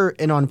Twitter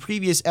and on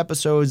previous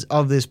episodes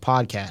of this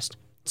podcast,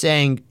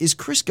 saying, is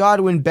Chris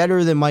Godwin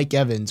better than Mike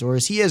Evans, or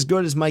is he as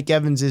good as Mike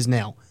Evans is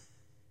now?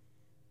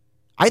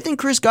 I think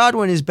Chris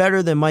Godwin is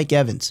better than Mike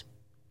Evans.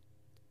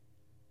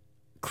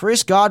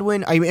 Chris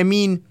Godwin, I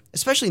mean,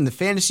 especially in the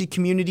fantasy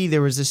community,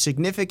 there was a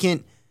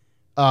significant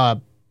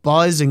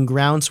buzz and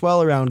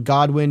groundswell around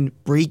Godwin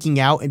breaking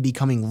out and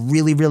becoming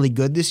really, really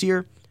good this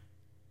year.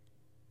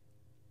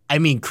 I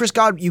mean, Chris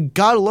Godwin, you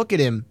got to look at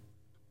him.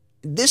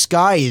 This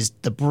guy is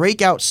the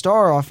breakout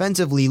star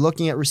offensively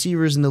looking at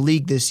receivers in the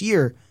league this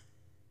year.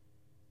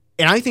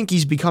 And I think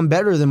he's become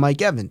better than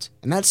Mike Evans.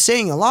 And that's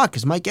saying a lot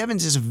because Mike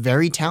Evans is a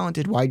very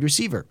talented wide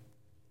receiver.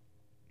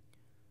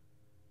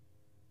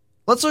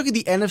 Let's look at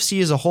the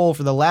NFC as a whole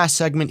for the last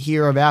segment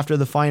here of After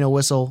the Final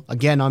Whistle.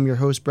 Again, I'm your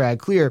host, Brad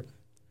Clear.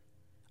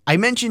 I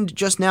mentioned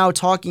just now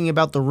talking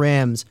about the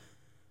Rams,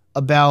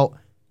 about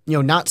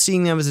not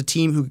seeing them as a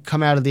team who could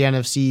come out of the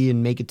NFC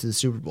and make it to the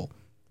Super Bowl.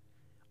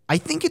 I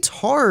think it's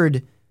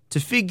hard to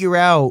figure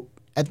out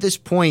at this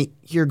point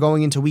here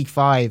going into Week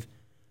 5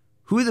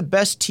 who the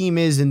best team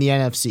is in the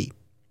NFC.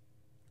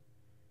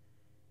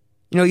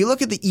 You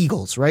look at the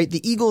Eagles, right?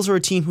 The Eagles are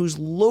a team who's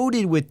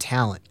loaded with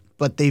talent,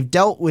 but they've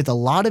dealt with a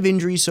lot of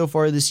injuries so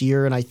far this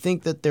year, and I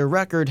think that their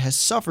record has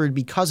suffered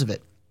because of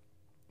it.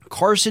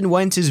 Carson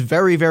Wentz is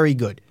very, very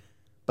good,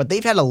 but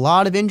they've had a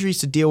lot of injuries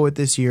to deal with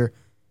this year,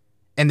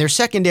 and their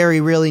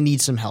secondary really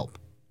needs some help.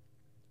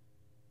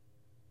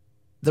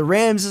 The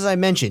Rams, as I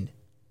mentioned,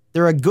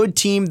 they're a good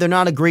team. They're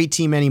not a great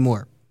team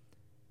anymore.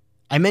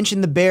 I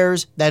mentioned the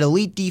Bears, that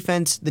elite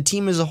defense. The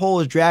team as a whole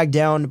is dragged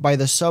down by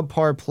the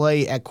subpar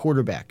play at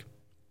quarterback.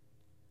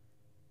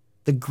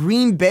 The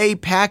Green Bay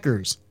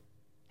Packers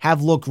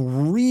have looked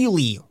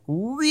really,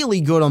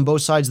 really good on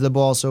both sides of the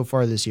ball so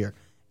far this year.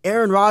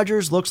 Aaron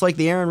Rodgers looks like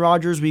the Aaron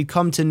Rodgers we've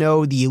come to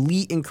know, the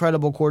elite,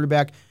 incredible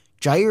quarterback.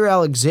 Jair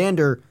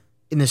Alexander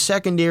in the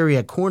secondary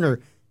at corner,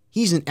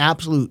 he's an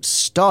absolute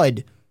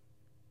stud.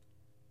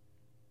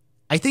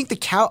 I think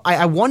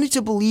I wanted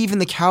to believe in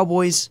the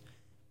Cowboys,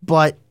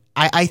 but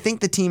I think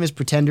the team is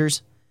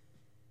pretenders.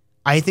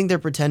 I think they're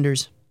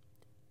pretenders.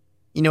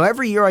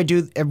 Every year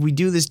we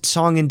do this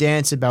song and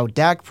dance about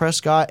Dak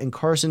Prescott and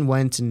Carson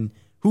Wentz and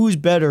who's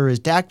better. Is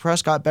Dak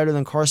Prescott better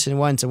than Carson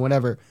Wentz and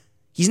whatever?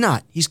 He's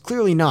not. He's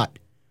clearly not.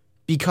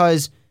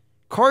 Because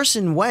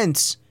Carson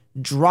Wentz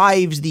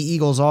drives the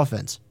Eagles'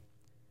 offense.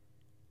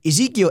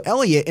 Ezekiel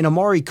Elliott and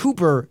Amari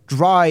Cooper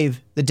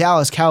drive the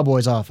Dallas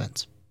Cowboys'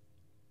 offense.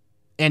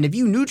 And if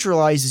you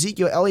neutralize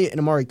Ezekiel Elliott and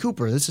Amari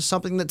Cooper, this is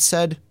something that's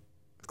said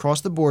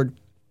across the board.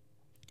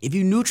 If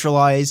you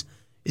neutralize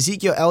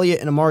Ezekiel Elliott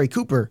and Amari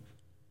Cooper,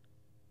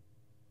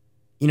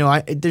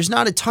 there's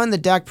not a ton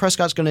that Dak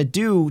Prescott's going to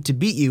do to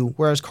beat you,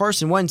 whereas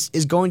Carson Wentz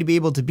is going to be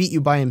able to beat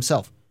you by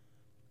himself.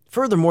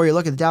 Furthermore, you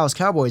look at the Dallas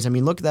Cowboys,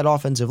 look at that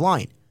offensive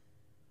line.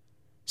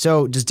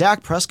 So does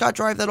Dak Prescott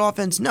drive that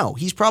offense? No.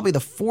 He's probably the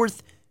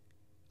fourth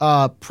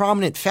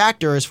prominent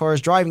factor as far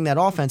as driving that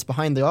offense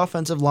behind the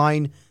offensive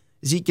line,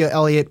 Ezekiel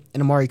Elliott,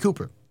 and Amari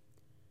Cooper.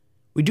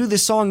 We do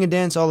this song and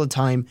dance all the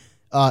time.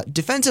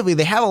 Defensively,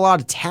 they have a lot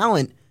of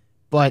talent,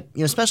 but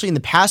especially in the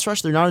pass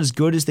rush, they're not as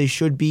good as they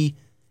should be.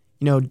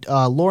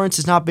 Lawrence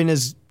has not been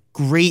as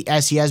great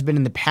as he has been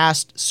in the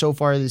past so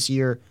far this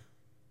year.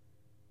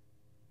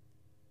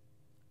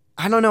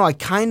 I don't know. I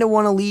kind of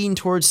want to lean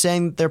towards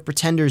saying that they're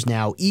pretenders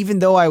now, even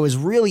though I was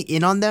really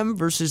in on them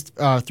versus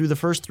through the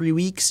first 3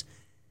 weeks.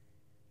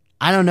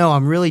 I don't know.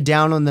 I'm really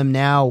down on them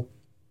now.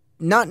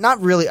 Not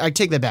really. I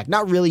take that back.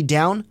 Not really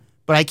down,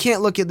 but I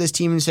can't look at this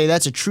team and say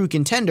that's a true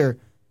contender.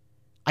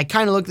 I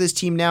kind of look at this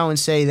team now and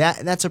say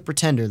that's a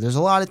pretender. There's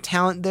a lot of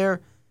talent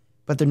there,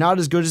 but they're not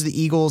as good as the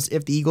Eagles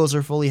if the Eagles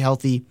are fully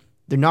healthy.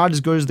 They're not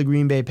as good as the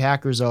Green Bay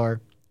Packers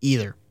are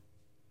either.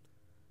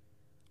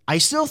 I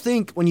still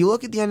think when you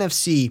look at the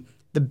NFC,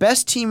 the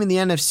best team in the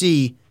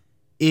NFC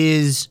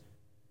is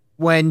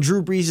when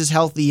Drew Brees is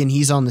healthy and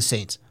he's on the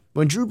Saints.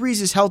 When Drew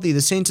Brees is healthy,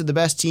 the Saints are the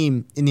best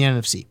team in the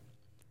NFC.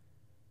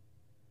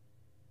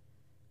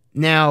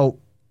 Now,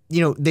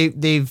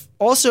 they've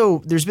also,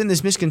 there's been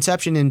this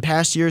misconception in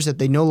past years that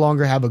they no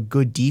longer have a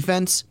good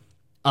defense.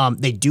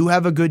 They do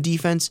have a good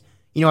defense.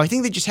 I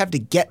think they just have to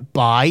get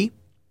by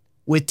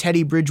with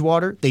Teddy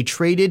Bridgewater. They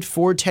traded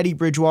for Teddy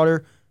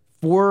Bridgewater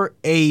for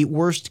a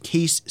worst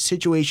case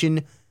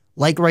situation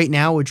like right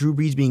now with Drew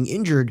Brees being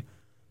injured.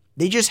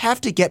 They just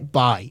have to get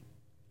by.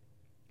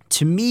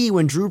 To me,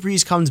 when Drew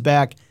Brees comes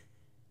back,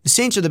 the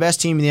Saints are the best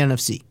team in the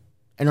NFC.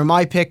 And are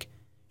my pick,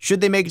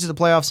 should they make it to the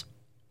playoffs?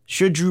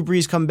 Should Drew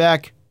Brees come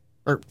back,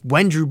 or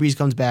when Drew Brees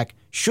comes back,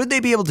 should they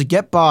be able to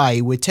get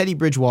by with Teddy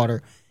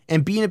Bridgewater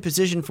and be in a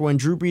position for when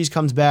Drew Brees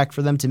comes back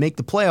for them to make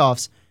the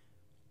playoffs?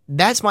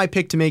 That's my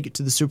pick to make it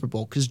to the Super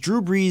Bowl, because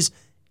Drew Brees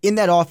in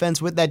that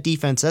offense with that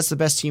defense, that's the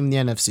best team in the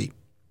NFC.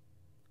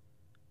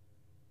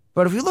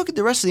 But if we look at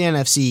the rest of the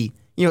NFC,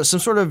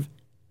 some sort of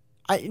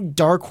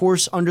dark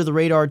horse under the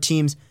radar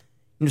teams,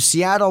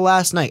 Seattle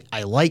last night,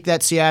 I like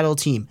that Seattle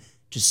team.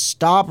 Just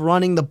stop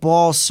running the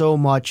ball so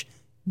much.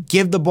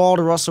 Give the ball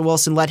to Russell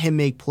Wilson, let him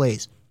make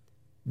plays.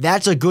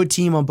 That's a good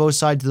team on both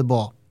sides of the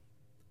ball.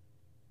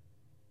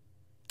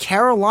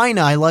 Carolina,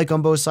 I like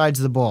on both sides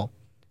of the ball.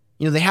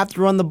 They have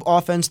to run the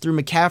offense through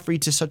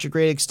McCaffrey to such a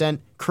great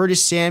extent.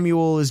 Curtis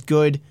Samuel is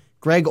good.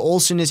 Greg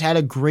Olsen has had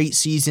a great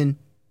season.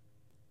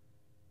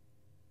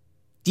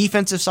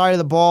 Defensive side of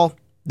the ball,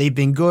 they've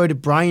been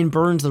good. Brian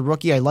Burns, the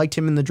rookie, I liked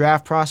him in the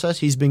draft process.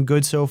 He's been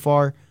good so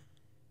far.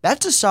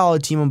 That's a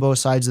solid team on both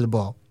sides of the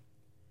ball.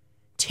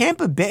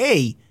 Tampa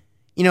Bay,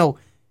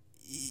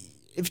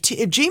 if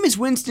Jameis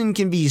Winston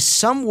can be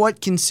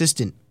somewhat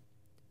consistent,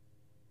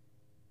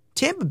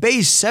 Tampa Bay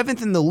is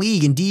 7th in the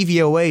league in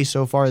DVOA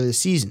so far this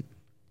season.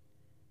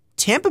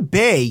 Tampa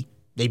Bay,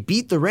 they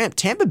beat the Rams.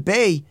 Tampa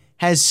Bay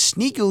has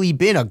sneakily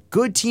been a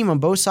good team on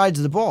both sides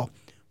of the ball.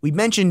 We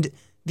mentioned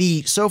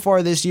so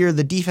far this year,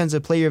 the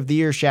Defensive Player of the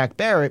Year, Shaq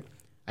Barrett.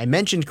 I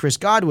mentioned Chris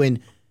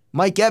Godwin,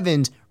 Mike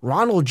Evans,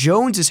 Ronald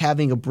Jones is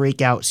having a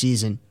breakout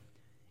season.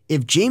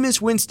 If Jameis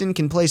Winston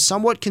can play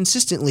somewhat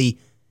consistently,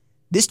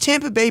 this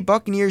Tampa Bay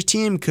Buccaneers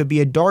team could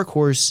be a dark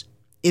horse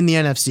in the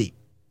NFC.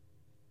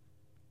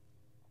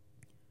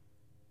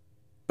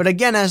 But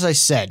again, as I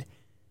said,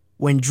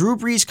 when Drew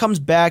Brees comes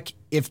back,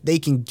 if they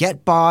can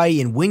get by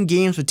and win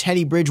games with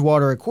Teddy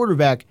Bridgewater at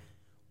quarterback,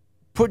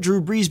 put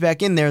Drew Brees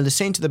back in there, the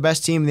Saints are the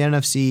best team in the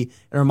NFC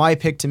and are my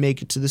pick to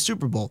make it to the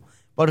Super Bowl.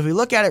 But if we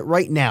look at it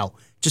right now,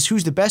 just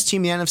who's the best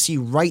team in the NFC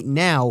right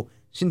now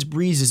since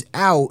Brees is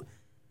out,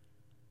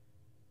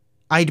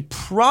 I'd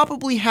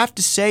probably have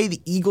to say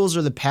the Eagles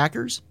or the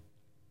Packers.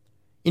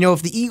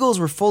 If the Eagles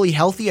were fully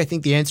healthy, I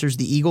think the answer is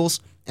the Eagles,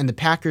 and the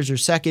Packers are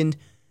second.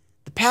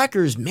 The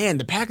Packers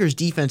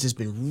defense has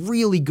been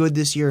really good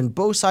this year, and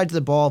both sides of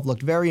the ball have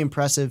looked very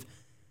impressive.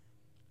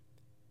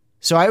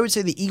 So I would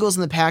say the Eagles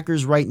and the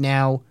Packers right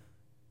now,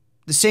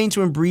 the Saints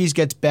when Brees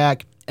gets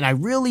back, and I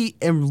really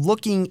am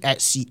looking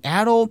at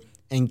Seattle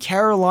and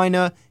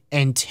Carolina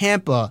and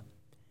Tampa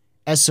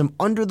as some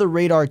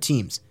under-the-radar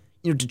teams.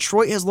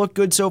 Detroit has looked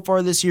good so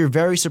far this year,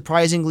 very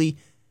surprisingly,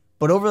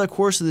 but over the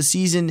course of the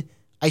season,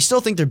 I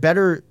still think they're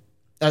better.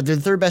 They're the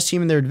third best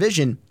team in their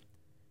division,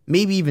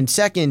 maybe even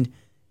second.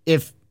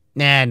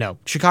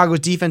 Chicago's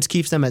defense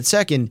keeps them at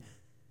second.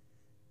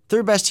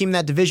 Third best team in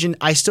that division,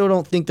 I still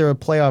don't think they're a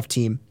playoff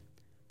team.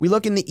 We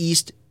look in the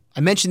East,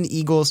 I mentioned the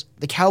Eagles.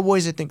 The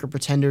Cowboys, I think, are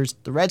pretenders.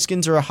 The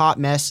Redskins are a hot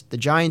mess. The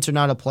Giants are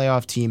not a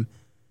playoff team.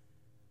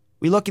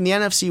 We look in the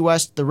NFC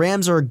West, the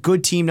Rams are a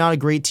good team, not a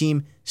great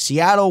team.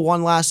 Seattle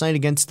won last night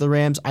against the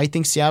Rams. I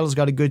think Seattle's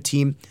got a good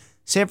team.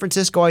 San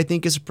Francisco, I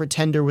think, is a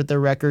pretender with their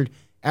record.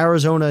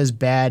 Arizona is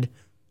bad.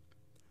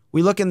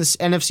 We look in the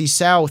NFC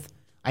South.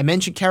 I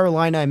mentioned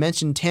Carolina. I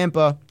mentioned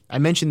Tampa. I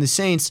mentioned the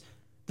Saints.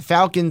 The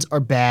Falcons are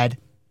bad.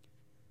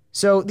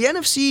 So the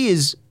NFC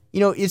is,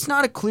 it's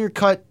not a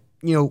clear-cut,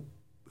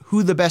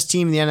 who the best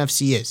team in the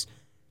NFC is.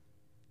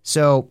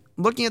 So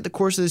looking at the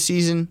course of the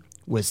season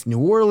with New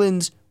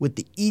Orleans, with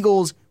the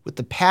Eagles, with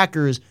the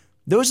Packers,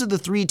 those are the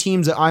three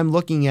teams that I'm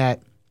looking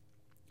at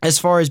as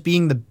far as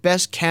being the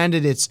best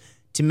candidates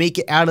to make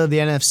it out of the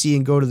NFC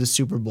and go to the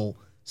Super Bowl.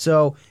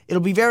 So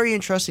it'll be very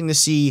interesting to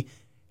see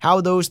how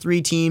those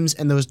three teams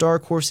and those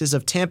dark horses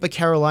of Tampa,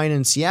 Carolina,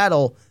 and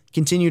Seattle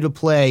continue to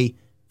play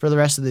for the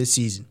rest of this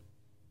season.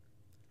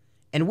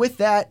 And with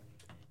that,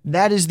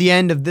 that is the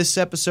end of this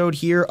episode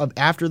here of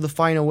After the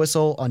Final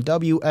Whistle on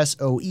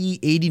WSOE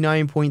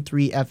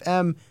 89.3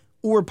 FM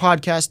or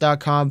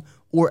podcast.com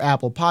or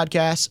Apple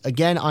Podcasts.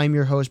 Again, I'm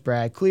your host,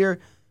 Brad Clear.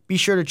 Be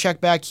sure to check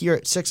back here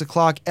at 6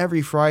 o'clock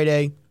every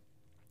Friday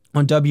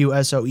on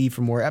WSOE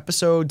for more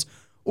episodes,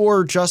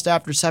 or just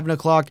after 7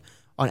 o'clock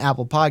on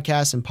Apple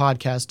Podcasts and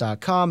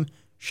podcast.com.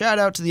 Shout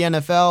out to the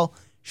NFL.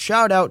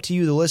 Shout out to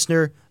you, the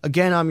listener.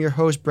 Again, I'm your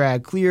host,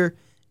 Brad Clear.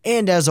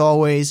 And as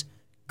always,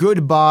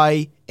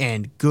 goodbye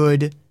and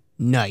good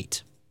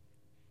night.